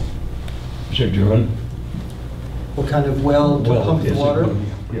to be? Is it driven? What kind of well to pump the water?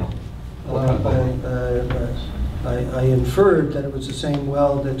 Yeah. I inferred that it was the same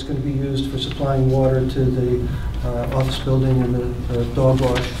well that's going to be used for supplying water to the office building and the dog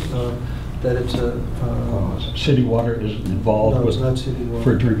wash, that it's a... city water isn't involved? No, it's not city water.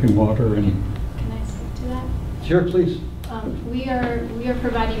 For drinking water and... Can I speak to that? Sure, please. We are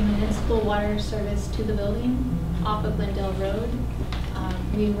providing municipal water service to the building off of Glendale Road.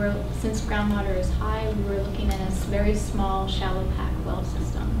 Since groundwater is high, we were looking at a very small shallow pack well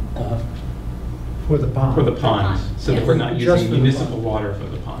system. For the pond. For the pond, so that we're not Just using for the municipal pond. water for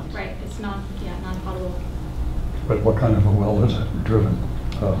the pond. Right, it's not potable. But what kind of a well is it driven?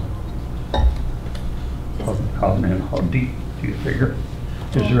 How deep do you figure?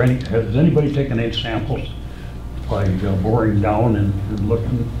 Has anybody taken any samples by boring down and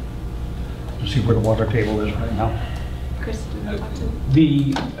looking to see where the water table is right now? Chris, do you want to talk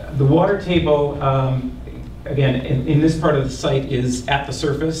to? The water table, again, in this part of the site is at the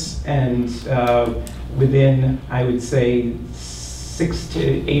surface and within, I would say, 6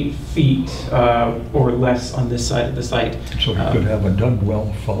 to 8 feet or less on this side of the site. So you could have a dug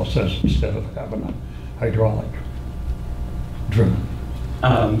well process instead of having a hydraulic driven?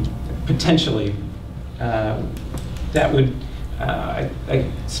 Potentially. That would, I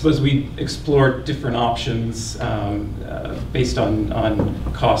suppose we explore different options based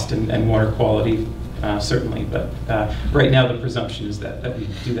on cost and water quality, certainly. But right now, the presumption is that we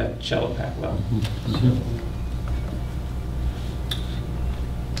do that shallow pack well.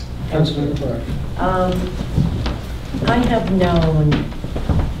 Councilor Clark. I have known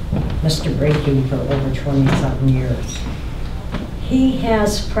Mr. Breaking for over 20-something years. He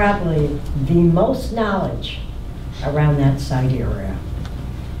has probably the most knowledge around that site area.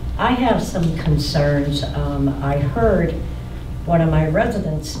 I have some concerns. I heard one of my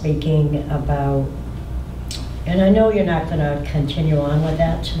residents speaking about, and I know you're not going to continue on with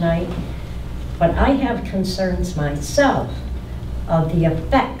that tonight, but I have concerns myself of the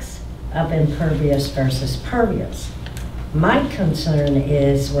effects of impervious versus pervious. My concern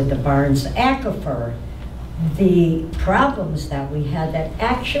is with the Barnes Aquifer, the problems that we had that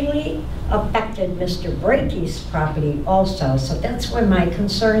actually affected Mr. Brakey's property also. So that's where my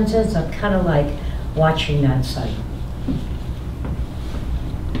concerns is. I'm kind of like watching that site.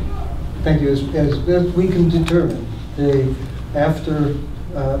 Thank you. As best we can determine, the after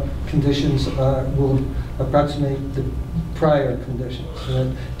conditions will approximate the prior conditions.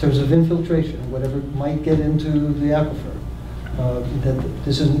 In terms of infiltration, whatever might get into the aquifer, that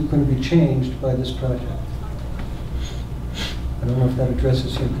this isn't going to be changed by this project. I don't know if that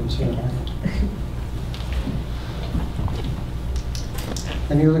addresses your concern.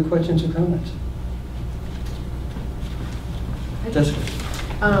 Any other questions or comments? Jessica?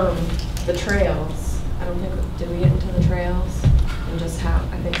 The trails, I don't think, did we get into the trails? And just how,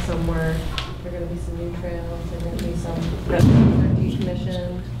 I think somewhere, there are gonna be some new trails, there are gonna be some that are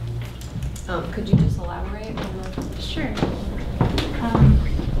decommissioned. Could you just elaborate on the? Sure.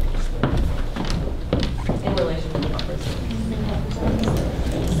 In relation to the buffer zone.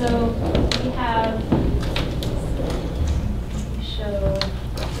 So we have, show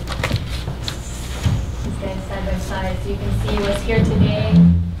these guys side by side, so you can see what's here today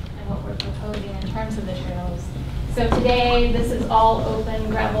and what we're proposing in terms of the trails. So today, this is all open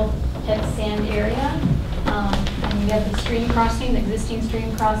gravel pit sand area. And we have the stream crossing, the existing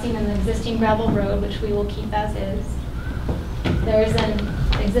stream crossing, and the existing gravel road, which we will keep as is. There's an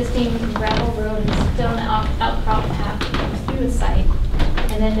existing gravel road and stone outcrop path that goes through the site.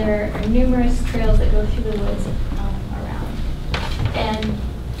 And then there are numerous trails that go through the woods around. And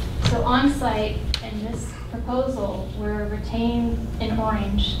so on site, in this proposal, we're retaining in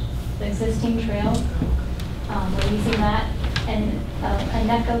orange the existing trail. We're using that, and a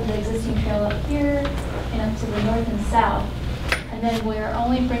neck of the existing trail up here and up to the north and south. And then we're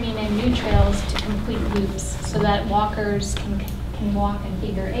only bringing in new trails to complete loops so that walkers can walk in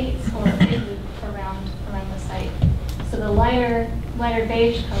figure eights or a big loop around the site. So the lighter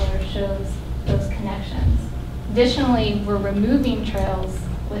beige color shows those connections. Additionally, we're removing trails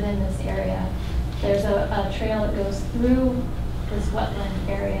within this area. There's a trail that goes through this wetland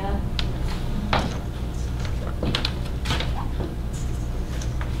area.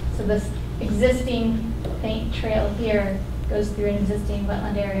 So this existing faint trail here goes through an existing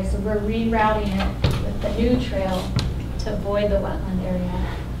wetland area. So we're rerouting it with the new trail to avoid the wetland area.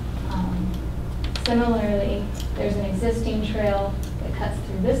 Similarly, there's an existing trail that cuts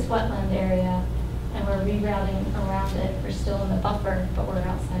through this wetland area, and we're rerouting around it. We're still in the buffer, but we're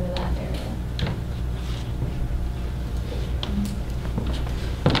outside of that area.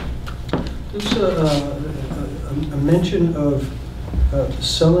 There's a mention of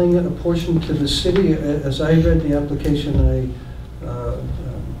selling a portion to the city. As I read the application, I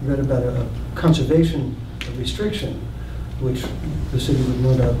read about a conservation restriction, which the city would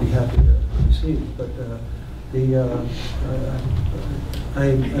no doubt be happy to receive. But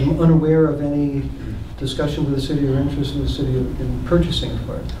I'm unaware of any discussion with the city or interest in the city in purchasing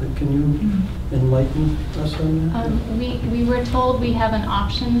part. Can you enlighten us on that? We were told we have an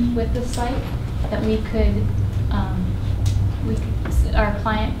option with the site that we could, our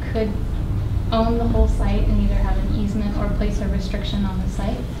client could own the whole site and either have an easement or place a restriction on the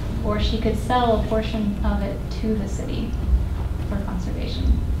site, or she could sell a portion of it to the city for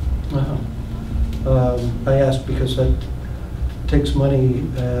conservation. I asked because that takes money,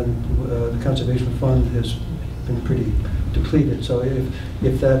 and the conservation fund has been pretty depleted. So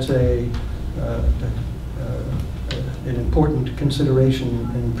if that's an important consideration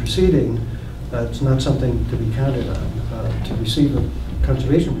in proceeding, it's not something to be counted on. To receive a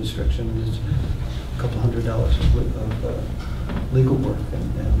conservation restriction is a couple $100 of legal work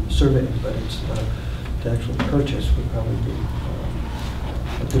and surveying, but it's to actually purchase would probably be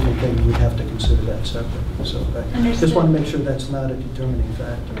a different thing. We'd have to consider that separately. So I just want to make sure that's not a determining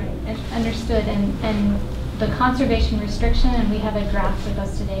factor. Right. Understood. And the conservation restriction, and we have a draft with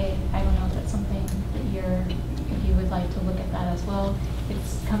us today. I don't know if that's something that if you would like to look at that as well. It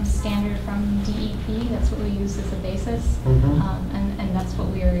comes standard from DEP. That's what we use as a basis. And that's what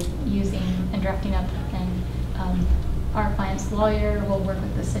we are using and drafting up. And our client's lawyer will work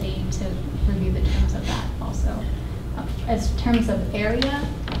with the city to review the terms of that also. As terms of area,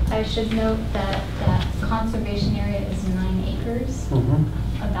 I should note that that conservation area is 9 acres.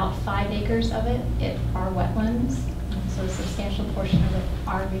 About 5 acres of it are wetlands. So a substantial portion of it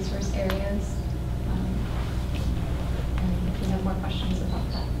are resource areas. And if you have more questions about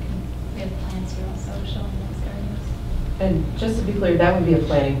that, we have plans here also showing those areas. And just to be clear, that would be a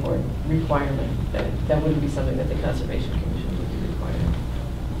planning board requirement. That wouldn't be something that the Conservation Commission would be requiring.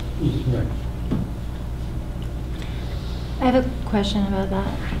 Right. I have a question about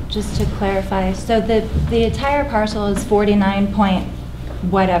that. just to clarify, so the entire parcel is 49 point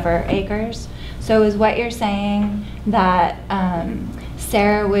whatever acres. So is what you're saying that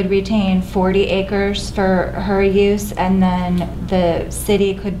Sarah would retain 40 acres for her use, and then the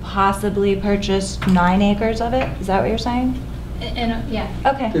city could possibly purchase 9 acres of it? Is that what you're saying? Yeah.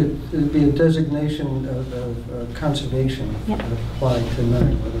 Okay. There'd be a designation of conservation Yep. applied to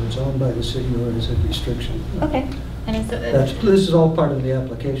 9, whether it's owned by the city or is a restriction. Okay. And it's This is all part of the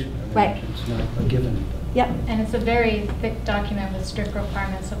application. I mean, Right. It's not a given. Yep. And it's a very thick document with strict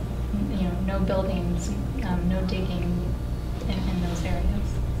requirements of, no buildings, no digging in those areas.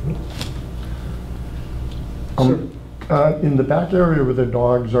 In the back area where the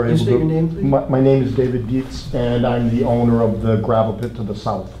dogs are Can you able state to... your name, please? My name is David Dietz, and I'm the owner of the gravel pit to the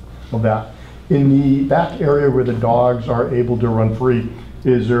south of that. In the back area where the dogs are able to run free,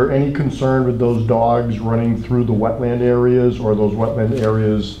 is there any concern with those dogs running through the wetland areas, or those wetland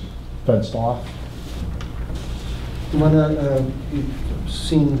areas fenced off? You've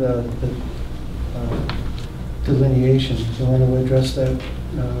seen the delineation. Do you want to address that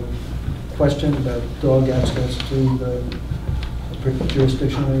question about dog access to the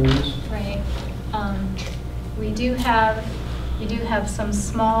jurisdictional areas? Right. We do have some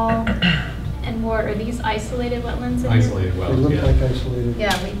small, and more, are these isolated wetlands in here? Isolated They wells, look yeah. like isolated.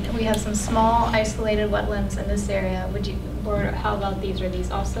 Yeah, we have some small isolated wetlands in this area. Or how about these? Are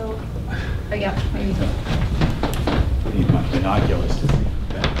these also? Oh, yeah, maybe. Need my binoculars to see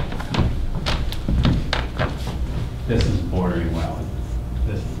that. This is bordering wetland.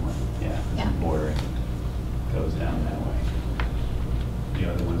 This is one, Yeah. bordering. Goes down that way.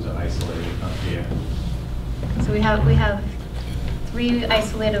 The other ones are isolated up here. So we have 3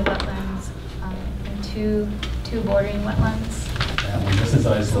 isolated wetlands and two bordering wetlands. That one, this is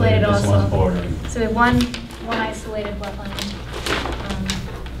isolated, this also. one's bordering. So we have one isolated wetland,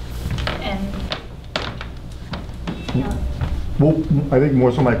 and Well, I think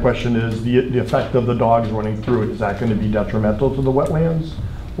more so my question is, the effect of the dogs running through it, is that going to be detrimental to the wetlands?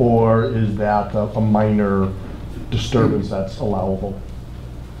 Or is that a minor disturbance that's allowable?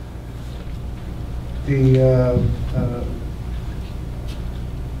 The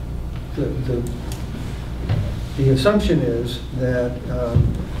assumption is that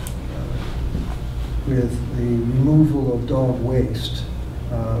with the removal of dog waste,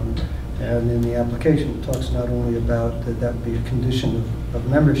 and in the application, it talks not only about that would be a condition of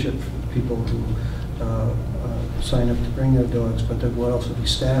membership for people who sign up to bring their dogs, but there will also be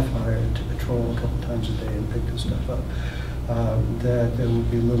staff hired to patrol a couple times a day and pick this stuff up, that there would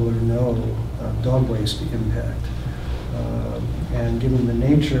be little or no dog waste impact. And given the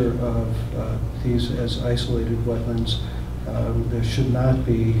nature of these as isolated wetlands, there should not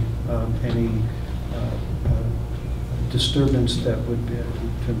be any disturbance that would be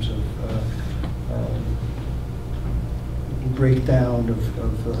in terms of breakdown of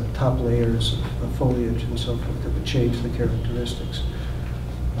top layers of foliage and so forth that would change the characteristics.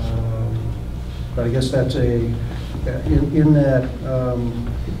 But I guess that's in that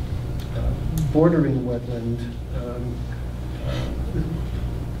bordering wetland,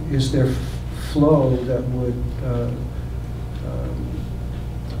 is there flow that would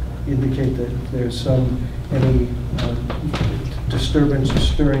indicate that there's any disturbance or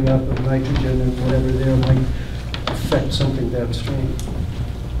stirring up of nitrogen or whatever there might affect something downstream?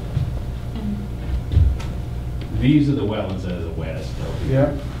 These are the wetlands that are the west over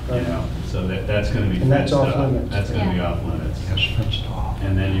here. Yeah. So that's going to be And that's fenced off up. limits. That's going to be off limits. Yes, fenced off.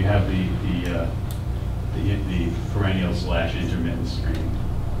 And then you have the perennial / intermittent stream.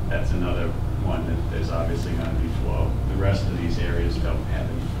 That's another one that there's obviously going to be flow. The rest of these areas don't have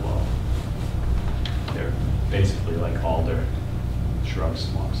any flow. They're basically like alder shrub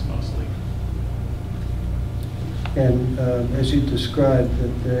swamps mostly. And as you described,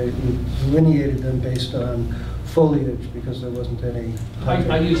 that you delineated them based on foliage because there wasn't any.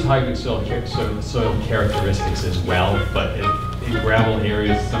 I use hybrid soil characteristics as well, but in gravel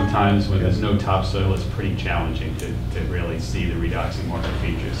areas, sometimes when there's no topsoil, it's pretty challenging to really see the redoxymorphic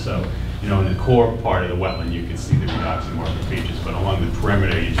features. So, in the core part of the wetland, you can see the redoxymorphic features, but along the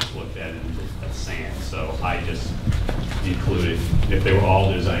perimeter, you just looked at it and it's sand. So I just included, if they were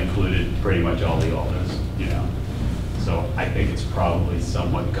alders, I included pretty much all the alders, So I think it's probably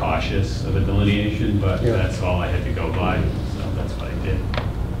somewhat cautious of a delineation, but that's all I had to go by, so that's what I did.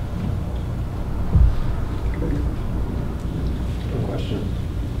 Good question.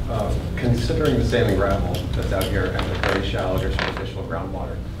 Considering the sand and gravel that's out here and the very shallow or superficial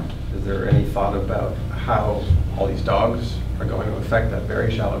groundwater, is there any thought about how all these dogs are going to affect that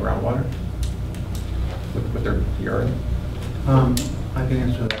very shallow groundwater with their urine? I can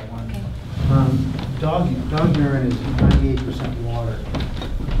answer that one. Dog urine is 98% water,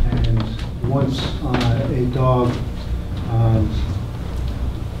 and once a dog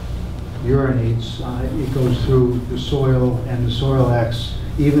urinates, it goes through the soil, and the soil acts,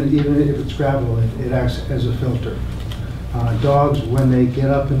 even if it's gravel, it acts as a filter. Dogs, when they get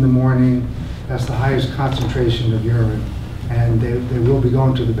up in the morning, that's the highest concentration of urine, and they will be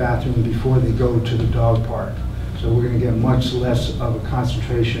going to the bathroom before they go to the dog park. So we're going to get much less of a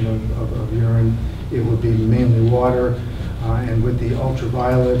concentration of urine. It would be mainly water, and with the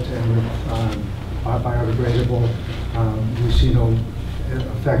ultraviolet and with biodegradable, we see no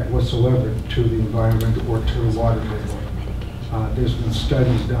effect whatsoever to the environment or to the water table. There's been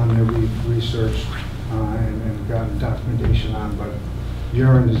studies done that we've researched and gotten documentation on, but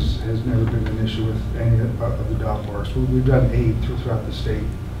urine has never been an issue with any of the dog parks. We've done 8 throughout the state,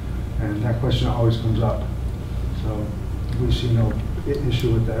 and that question always comes up. So we see no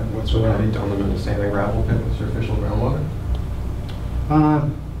issue with that So have whatsoever. you done them in the sand and gravel pit with surficial groundwater?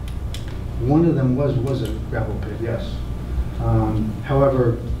 One of them was a gravel pit, yes.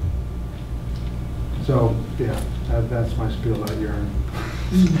 However, so yeah, that's my spiel about urine.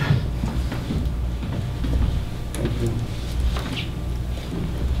 Thank you.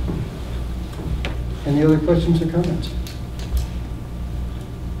 Any other questions or comments?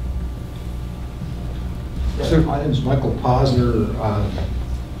 Sir, my name is Michael Posner.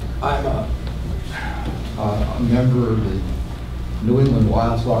 I'm a member of the New England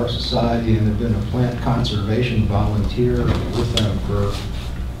Wildflower Society and have been a plant conservation volunteer with them for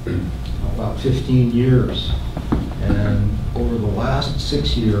about 15 years. And over the last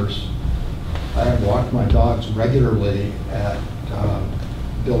 6 years, I have walked my dogs regularly at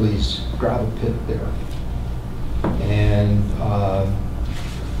Billy's gravel pit there. And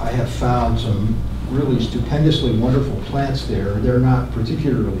I have found some really stupendously wonderful plants there. They're not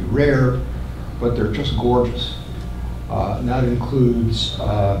particularly rare, but they're just gorgeous. And that includes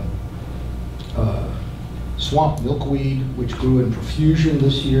swamp milkweed, which grew in profusion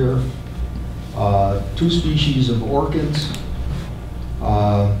this year, 2 species of orchids,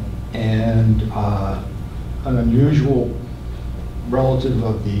 and an unusual relative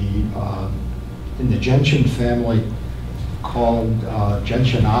of in the gentian family called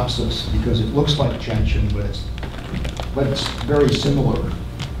gentianopsis, because it looks like gentian, but it's very similar.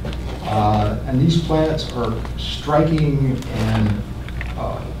 And these plants are striking and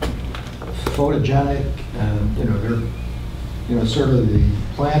photogenic, and they're sort of the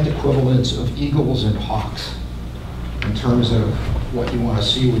plant equivalents of eagles and hawks in terms of what you want to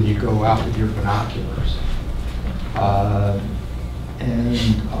see when you go out with your binoculars.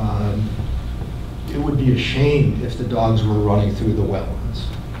 It would be a shame if the dogs were running through the wetlands.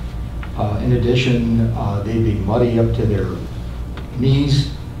 In addition, they'd be muddy up to their knees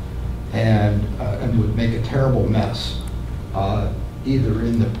and would make a terrible mess, either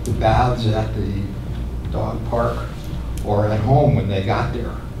in the baths at the dog park or at home when they got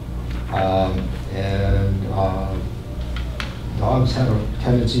there. Dogs have a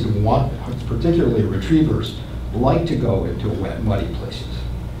tendency to want, particularly retrievers, like to go into wet, muddy places.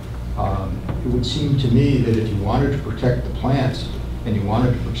 It would seem to me that if you wanted to protect the plants and you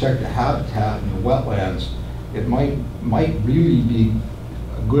wanted to protect the habitat in the wetlands, it might really be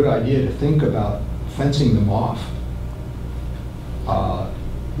a good idea to think about fencing them off.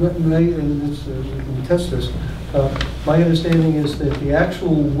 We can test this. My understanding is that the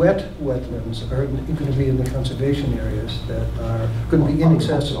actual wet wetlands are going to be in the conservation areas that are going to be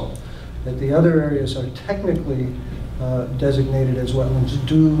inaccessible. That the other areas are technically designated as wetlands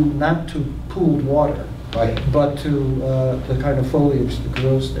due not to pooled water, right, but to the kind of foliage that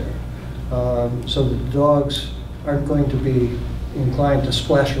grows there. So the dogs aren't going to be inclined to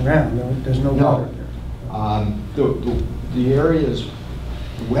splash around. There's no water there. The areas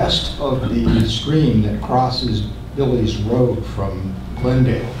west of the stream that crosses Billy's Road from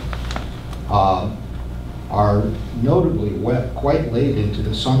Glendale are notably wet quite late into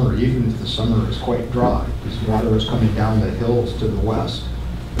the summer, even if the summer is quite dry, because water is coming down the hills to the west,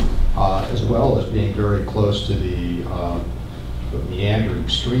 as well as being very close to the meandering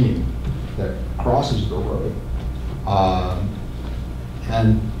stream that crosses the road.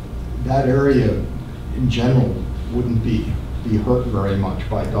 And that area, in general, wouldn't be hurt very much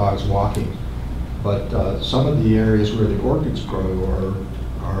by dogs walking. But some of the areas where the orchids grow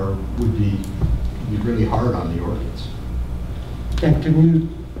would be really hard on the orchids. And can you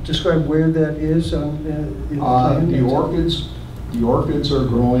describe where that is in the plan? The orchids are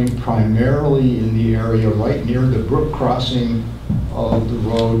growing primarily in the area right near the brook crossing of the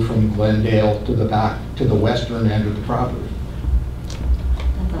road from Glendale to the western end of the property.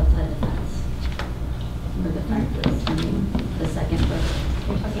 That's outside the fence. Where the fence is, I mean, the second foot.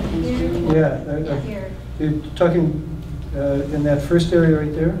 Yeah, you're talking in that first area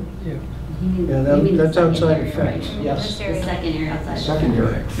right there? Yeah. Yeah, that's outside the fence. Yes. The second area outside. Second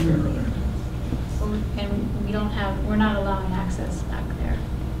area. And we're not allowing access back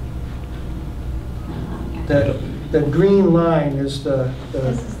there. That green line is This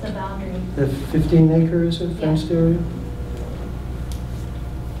is the boundary. the 15 acre, is it, fenced area?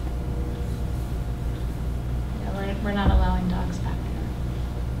 Yeah, we're not allowing dogs back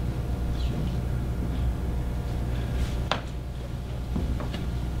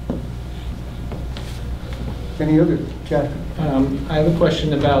there. Any other, Jack? I have a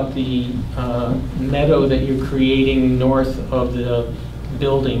question about the meadow that you're creating north of the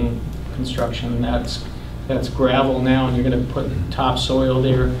building construction. That's gravel now, and you're going to put topsoil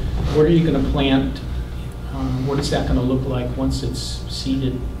there. What are you going to plant? What is that going to look like once it's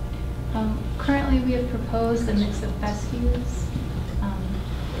seeded? Currently, we have proposed a mix of fescues,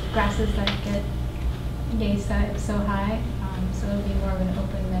 grasses that get so high, so it'll be more of an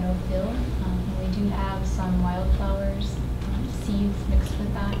open meadow field. And we do have some wildflowers, seeds mixed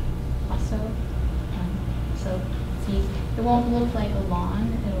with that also. So seeds, it won't look like a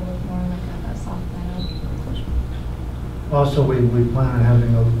lawn, it'll look more like a soft meadow. Also, we plan on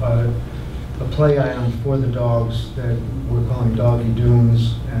having a play item for the dogs that we're calling doggy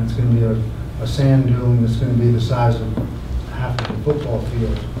dunes, and it's going to be a sand dune that's going to be the size of half of the football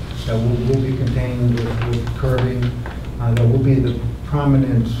field that will be contained with curving. That will be the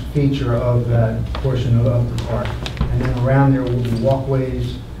prominent feature of that portion of the park. And then around there will be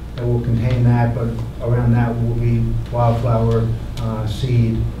walkways that will contain that, but around that will be wildflower,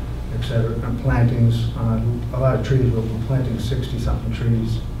 seed, etc., and plantings. A lot of trees. We're planting 60-something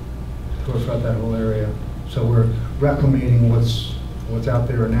trees throughout that whole area. So we're reclamating what's out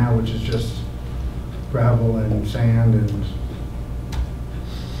there now, which is just gravel and sand, and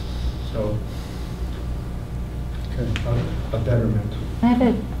so a betterment. I have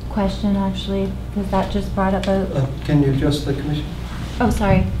a question, actually, because that just brought up a... Can you adjust the commission? Oh,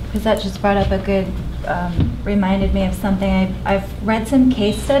 sorry, because that just brought up a good, reminded me of something. I've read some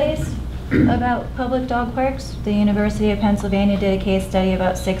case studies about public dog parks. The University of Pennsylvania did a case study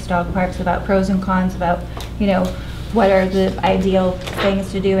about 6 dog parks, about pros and cons, about, you know, what are the ideal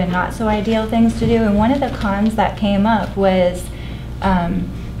things to do and not so ideal things to do. And one of the cons that came up was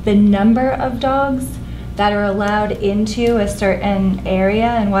the number of dogs that are allowed into a certain area.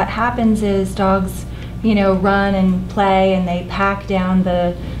 And what happens is dogs, you know, run and play, and they pack down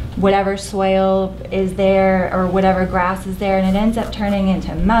the whatever soil is there or whatever grass is there, and it ends up turning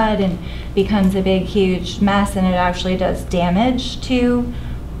into mud and becomes a big huge mess, and it actually does damage to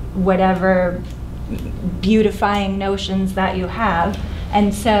whatever beautifying notions that you have.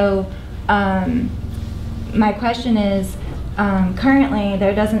 And so my question is, currently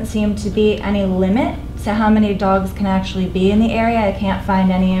there doesn't seem to be any limit to how many dogs can actually be in the area. I can't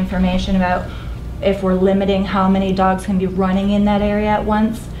find any information about if we're limiting how many dogs can be running in that area at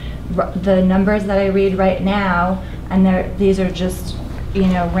once. The numbers that I read right now, and these are just, you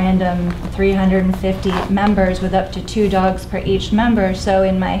know, random 350 members with up to 2 dogs per each member. So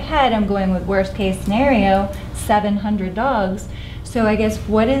in my head, I'm going with worst case scenario, 700 dogs. So I guess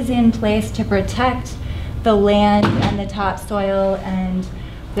what is in place to protect the land and the topsoil and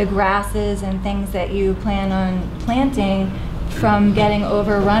the grasses and things that you plan on planting from getting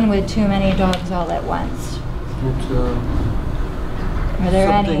overrun with too many dogs all at once? It's Are there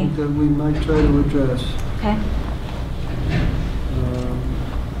any? something that we might try to address. Okay.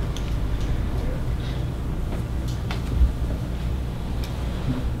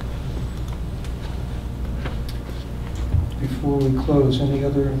 Before we close, any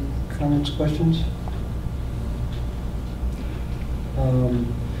other comments, questions?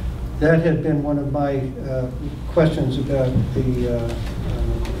 That had been one of my questions about the,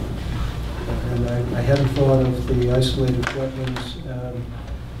 and I hadn't thought of the isolated wetlands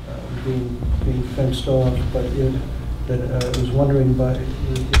being fenced off, but I was wondering by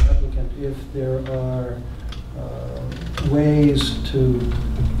the applicant if there are ways to,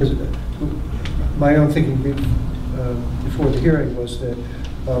 because my own thinking before the hearing was that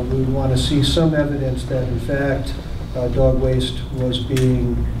we want to see some evidence that in fact dog waste was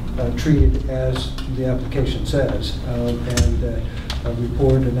being treated as the application says, and a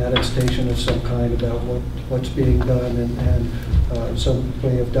report, an attestation of some kind about what's being done, and some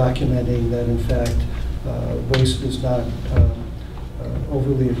way of documenting that in fact waste is not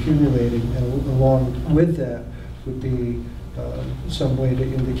overly accumulating. And along with that would be some way to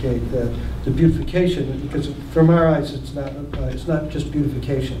indicate that the beautification, because from our eyes, it's not just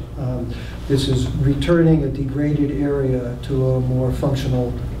beautification. This is returning a degraded area to a more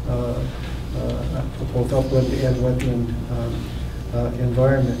functional, both upland and wetland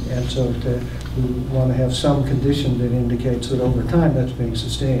environment. And so we want to have some condition that indicates that over time that's being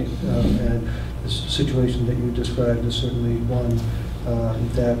sustained. And the situation that you described is certainly one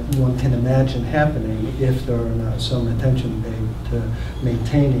that one can imagine happening if there are not some attention paid to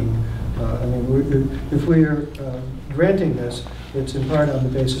maintaining. I mean, if we're granting this, it's in part on the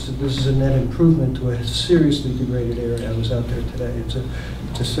basis that this is a net improvement to a seriously degraded area. I was out there today. It's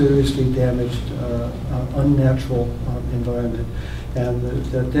a seriously damaged, unnatural environment, and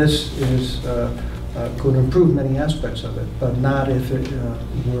that this is could improve many aspects of it, but not if it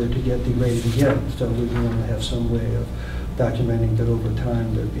were to get degraded again. So we want to have some way of documenting that over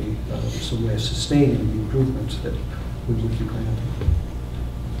time there'd be some way of sustaining the improvements that we would be granting.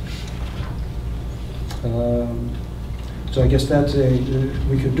 So I guess that's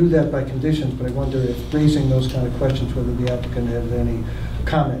we could do that by conditions, but I wonder if raising those kind of questions, whether the applicant has any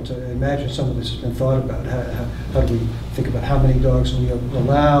comments. I imagine some of this has been thought about. How do we think about how many dogs we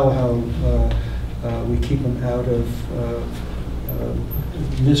allow, how we keep them out of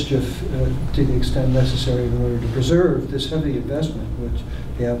mischief to the extent necessary in order to preserve this heavy investment which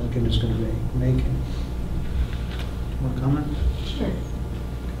the applicant is going to be making. More comment? Sure.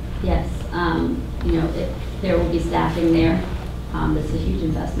 Yes, you know, there will be staffing there. This is a huge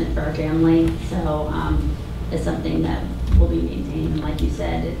investment for our family, so it's something that will be maintained. And like you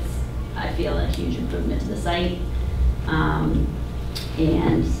said, it's, I feel, a huge improvement to the site.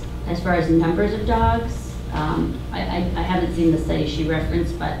 And as far as numbers of dogs, I haven't seen the study she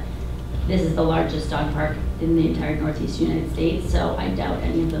referenced, but this is the largest dog park in the entire Northeast United States, so I doubt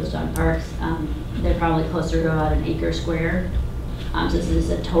any of those dog parks. They're probably closer to about an acre square. So this is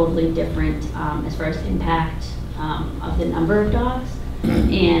a totally different, as far as impact of the number of dogs.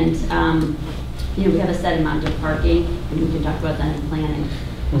 And you know, we have a set amount of parking, and we can talk about that in planning.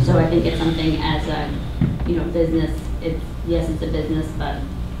 So I think it's something as a, you know, business. Yes, it's a business, but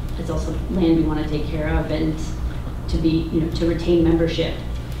it's also land we want to take care of, and to be, you know, to retain membership.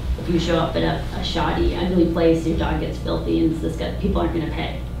 If you show up at a shoddy, ugly place, your dog gets filthy, and people aren't going to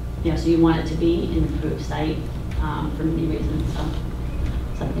pay. You know, so you want it to be an improved site for many reasons. So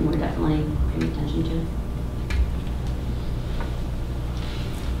something we're definitely paying attention to.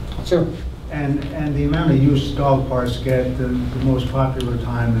 Sure. And the amount of use dog parks get, the most popular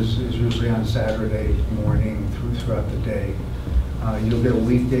time is usually on Saturday morning throughout the day. You'll get a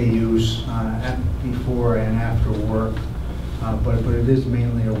weekday use before and after work, but it is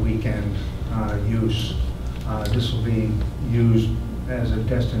mainly a weekend use. This will be used as a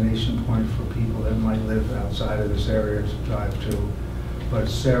destination point for people that might live outside of this area to drive to. But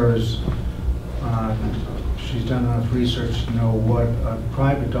Sarah's, she's done enough research to know what a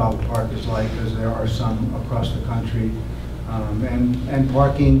private dog park is like, because there are some across the country. And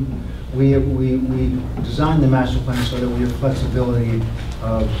parking, we designed the master plan so that we have flexibility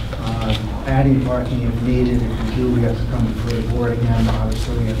of adding parking if needed. If we do, we have to come before the board again,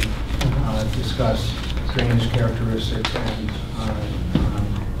 obviously, and discuss drainage characteristics and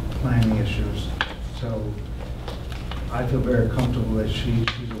planning issues. So I feel very comfortable that she's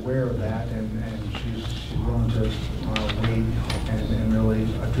aware of that, and she's willing to wait and really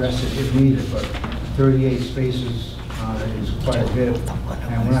address it if needed. But 38 spaces is quite a bit,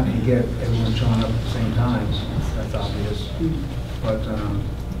 and we're not going to get everyone showing up at the same time. That's obvious. But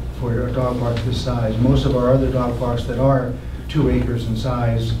for a dog park this size, most of our other dog parks that are 2 acres in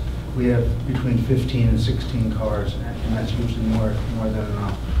size, we have between 15 and 16 cars, and that's usually more than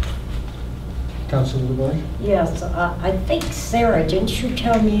enough. Councilor LeBlanc? Yes, I think, Sarah, didn't you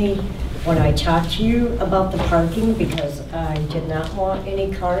tell me when I talked to you about the parking, because I did not want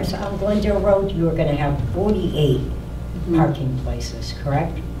any cars on Glendale Road, you were going to have 48 parking places,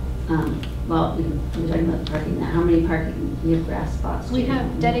 correct? Well, we're talking about the parking now. How many parking, you have grass spots? We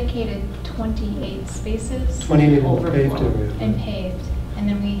have dedicated 28 spaces. 28 in the paved area. And paved. And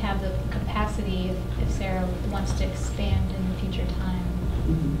then we have the capacity, if Sarah wants to expand in future time,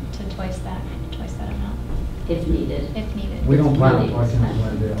 to twice that amount. If needed. If needed. We don't plan on parking in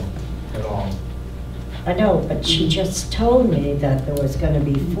Glendale at all. I know, but she just told me that there was going to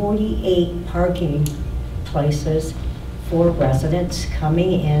be 48 parking places for residents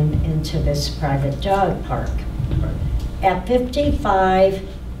coming into this private dog park. At 55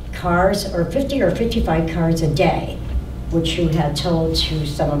 cars, or 50 or 55 cars a day, which you had told to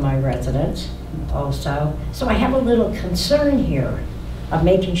some of my residents also. So I have a little concern here of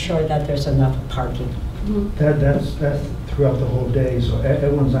making sure that there's enough parking. That's throughout the whole day, so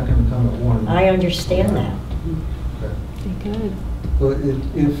everyone's not going to come at one. I understand that. Be good. Well,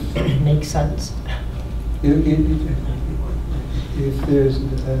 if Makes sense. if there's,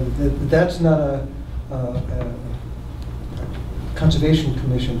 that's not a Conservation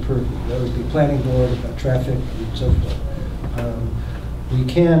Commission purview. That would be Planning Board, traffic, and so forth. We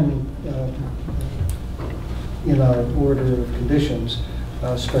can, in our order of conditions,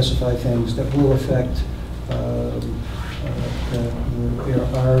 specify things that will affect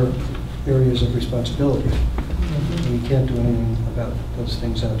our areas of responsibility. We can't do anything about those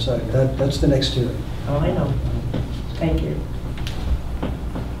things outside. That's the next hearing. Oh, I know. Thank you.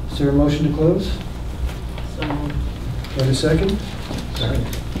 Is there a motion to close? So, And a second? Second.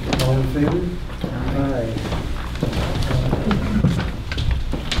 All in favor? Aye.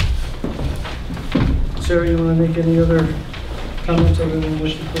 Sarah, you want to make any other comments other than what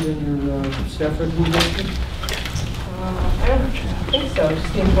you put in your staff recommendation? I don't think so,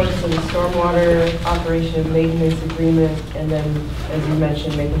 just the importance of the stormwater operation and maintenance agreement, and then, as you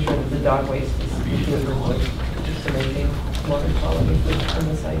mentioned, making sure that the dog waste is being removed, just to maintain water quality on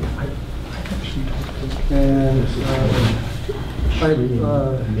the site. And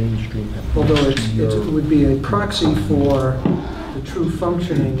although it would be a proxy for the true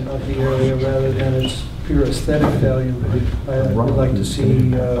functioning of the area rather than its pure aesthetic value, I would like to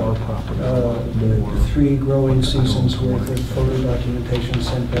see 3 growing seasons worth of photo documentation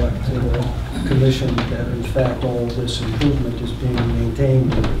sent back to the commission that in fact all this improvement is being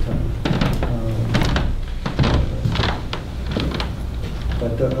maintained over time.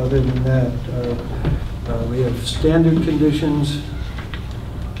 But other than that, we have standard conditions,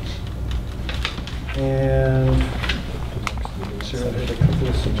 and Sarah had a couple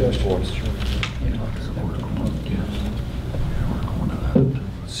of suggestions.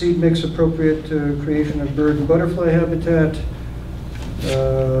 Seed mix appropriate to creation of bird and butterfly habitat.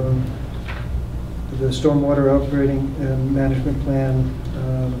 The stormwater operating and management plan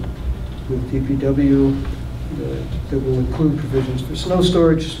with DPW that will include provisions for snow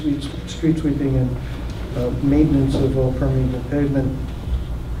storage, street sweeping, and maintenance of all permeable pavement.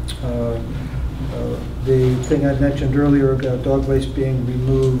 The thing I mentioned earlier about dog waste being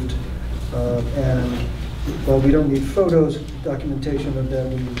removed, and while we don't need photos, documentation of that,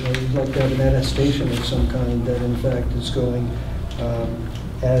 we'd like to have an attestation of some kind that in fact is going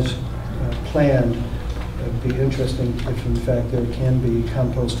as planned. It'd be interesting if in fact there can be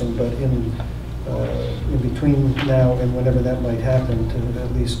composting, but in between now and whenever that might happen, to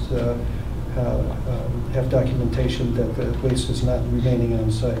at least have documentation that the waste is not remaining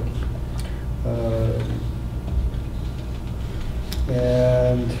on site.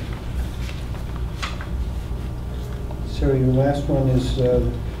 And Sarah, your last one is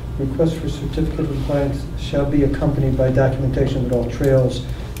request for certificate of compliance shall be accompanied by documentation that all trails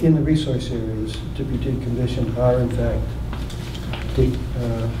in the resource areas to be decommissioned are in fact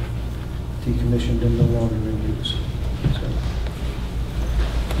decommissioned and no longer in use. So,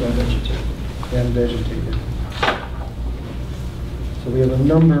 and vegetated. So we have a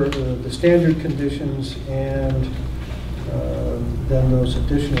number of the standard conditions and then those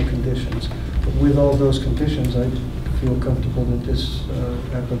additional conditions. But with all those conditions, I feel comfortable that this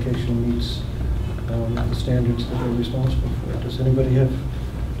application meets the standards that we're responsible for. Does anybody have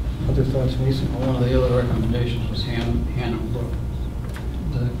other thoughts, Mason? One of the other recommendations was Hamp Brook,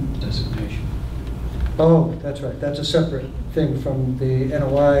 the designation. Oh, that's right. That's a separate thing from the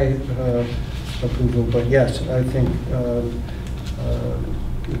NOI approval. But yes, I think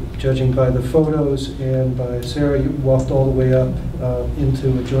judging by the photos and by Sarah, you walked all the way up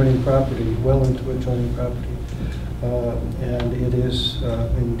into adjoining property, well into adjoining property. And it is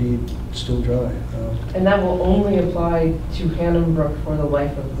indeed still dry. And that will only apply to Hamp Brook for the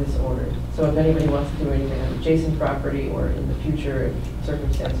life of this order. So if anybody wants to do anything on adjacent property or in the future, if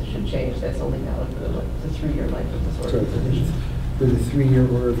circumstances should change, that's only valid for the 3-year life of this order. For the 3-year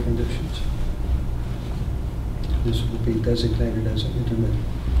order of conditions. This will be designated as an intermittent.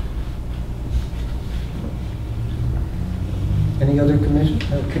 Any other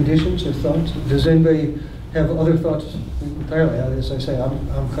conditions or thoughts? Does anybody have other thoughts entirely? As I say,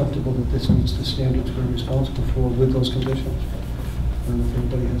 I'm comfortable that this meets the standards we're responsible for with those conditions. I don't know if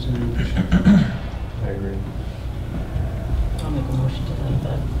anybody has any addition. I agree. I'll make a motion to that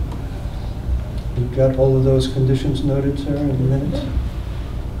effect. We've got all of those conditions noted, Sarah, in the minutes.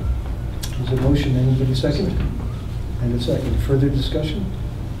 There's a motion. Anybody second? And a second. Further discussion?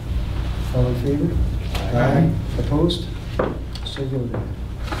 All in favor? Aye. Opposed? So voted.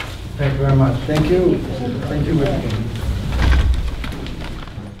 Thank you very much. Thank you. Thank you, Rick.